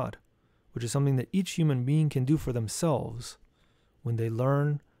with God, which is something that each human being can do for themselves when they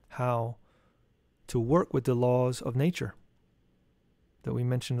learn how to work with the laws of nature that we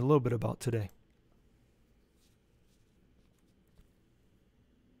mentioned a little bit about today.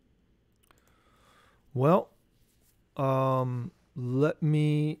 Well, I know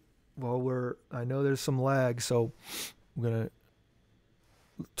there's some lag, so I'm going to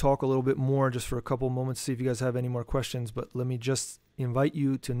talk a little bit more just for a couple moments, see if you guys have any more questions. But let me just invite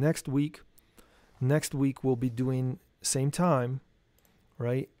you to next week. Next week we'll be doing same time,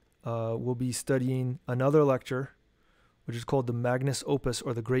 right? We'll be studying another lecture, which is called the Magnus Opus,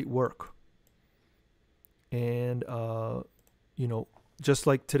 or the Great Work. And just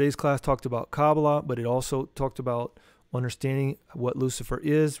like today's class talked about Kabbalah, but it also talked about understanding what Lucifer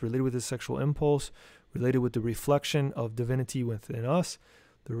is, related with his sexual impulse, related with the reflection of divinity within us.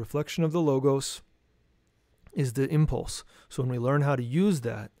 The reflection of the Logos is the impulse. So when we learn how to use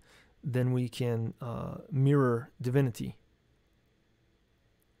that, then we can mirror divinity,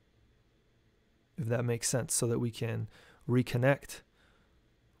 if that makes sense, so that we can reconnect.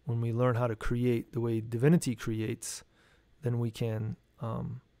 When we learn how to create the way divinity creates, then we can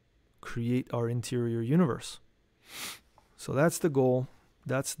create our interior universe. So that's the goal.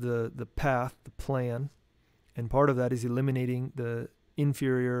 That's the path, the plan. And part of that is eliminating the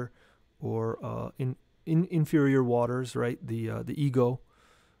inferior or inferior waters, right? The ego,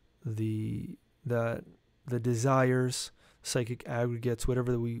 the desires, psychic aggregates,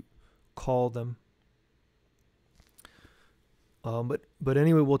 whatever we call them. But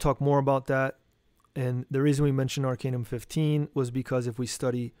anyway, we'll talk more about that. And the reason we mentioned Arcanum 15 was because if we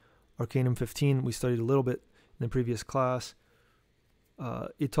study Arcanum 15, we studied a little bit in the previous class.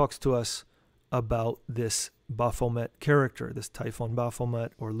 It talks to us about this Baphomet character, this Typhon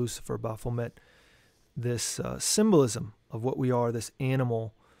Baphomet or Lucifer Baphomet, this symbolism of what we are, this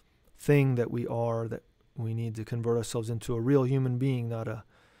animal thing that we are, that we need to convert ourselves into a real human being, not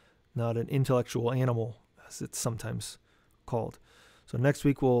an intellectual animal, as it's sometimes called. So next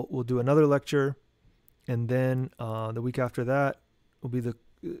week we'll do another lecture, and then the week after that will be the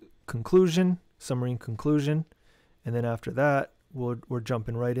conclusion, summary and conclusion, and then after that we're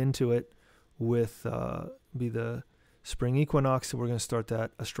jumping right into it with be the spring equinox, and we're going to start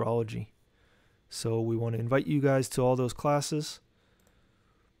that astrology. So we want to invite you guys to all those classes.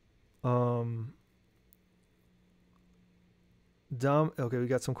 Okay, we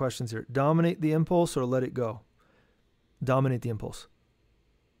got some questions here. Dominate the impulse or let it go? Dominate the impulse.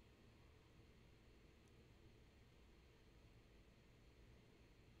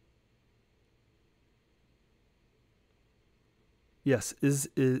 Yes,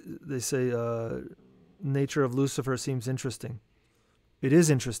 they say nature of Lucifer seems interesting. It is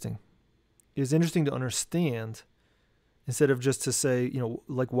interesting. It is interesting to understand, instead of just to say,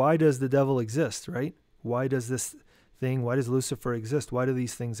 like, why does the devil exist, right? Why does this thing, why does Lucifer exist? Why do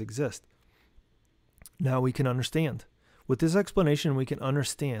these things exist? Now we can understand. With this explanation, we can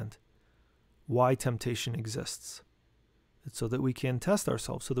understand why temptation exists. It's so that we can test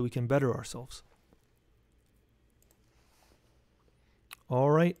ourselves, so that we can better ourselves.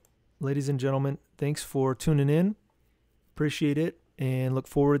 All right, ladies and gentlemen, thanks for tuning in. Appreciate it, and look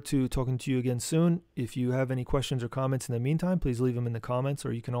forward to talking to you again soon. If you have any questions or comments in the meantime, please leave them in the comments,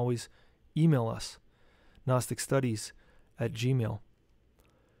 or you can always email us, gnosticstudies@gmail.com.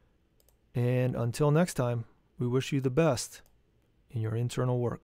 And until next time, we wish you the best in your internal work.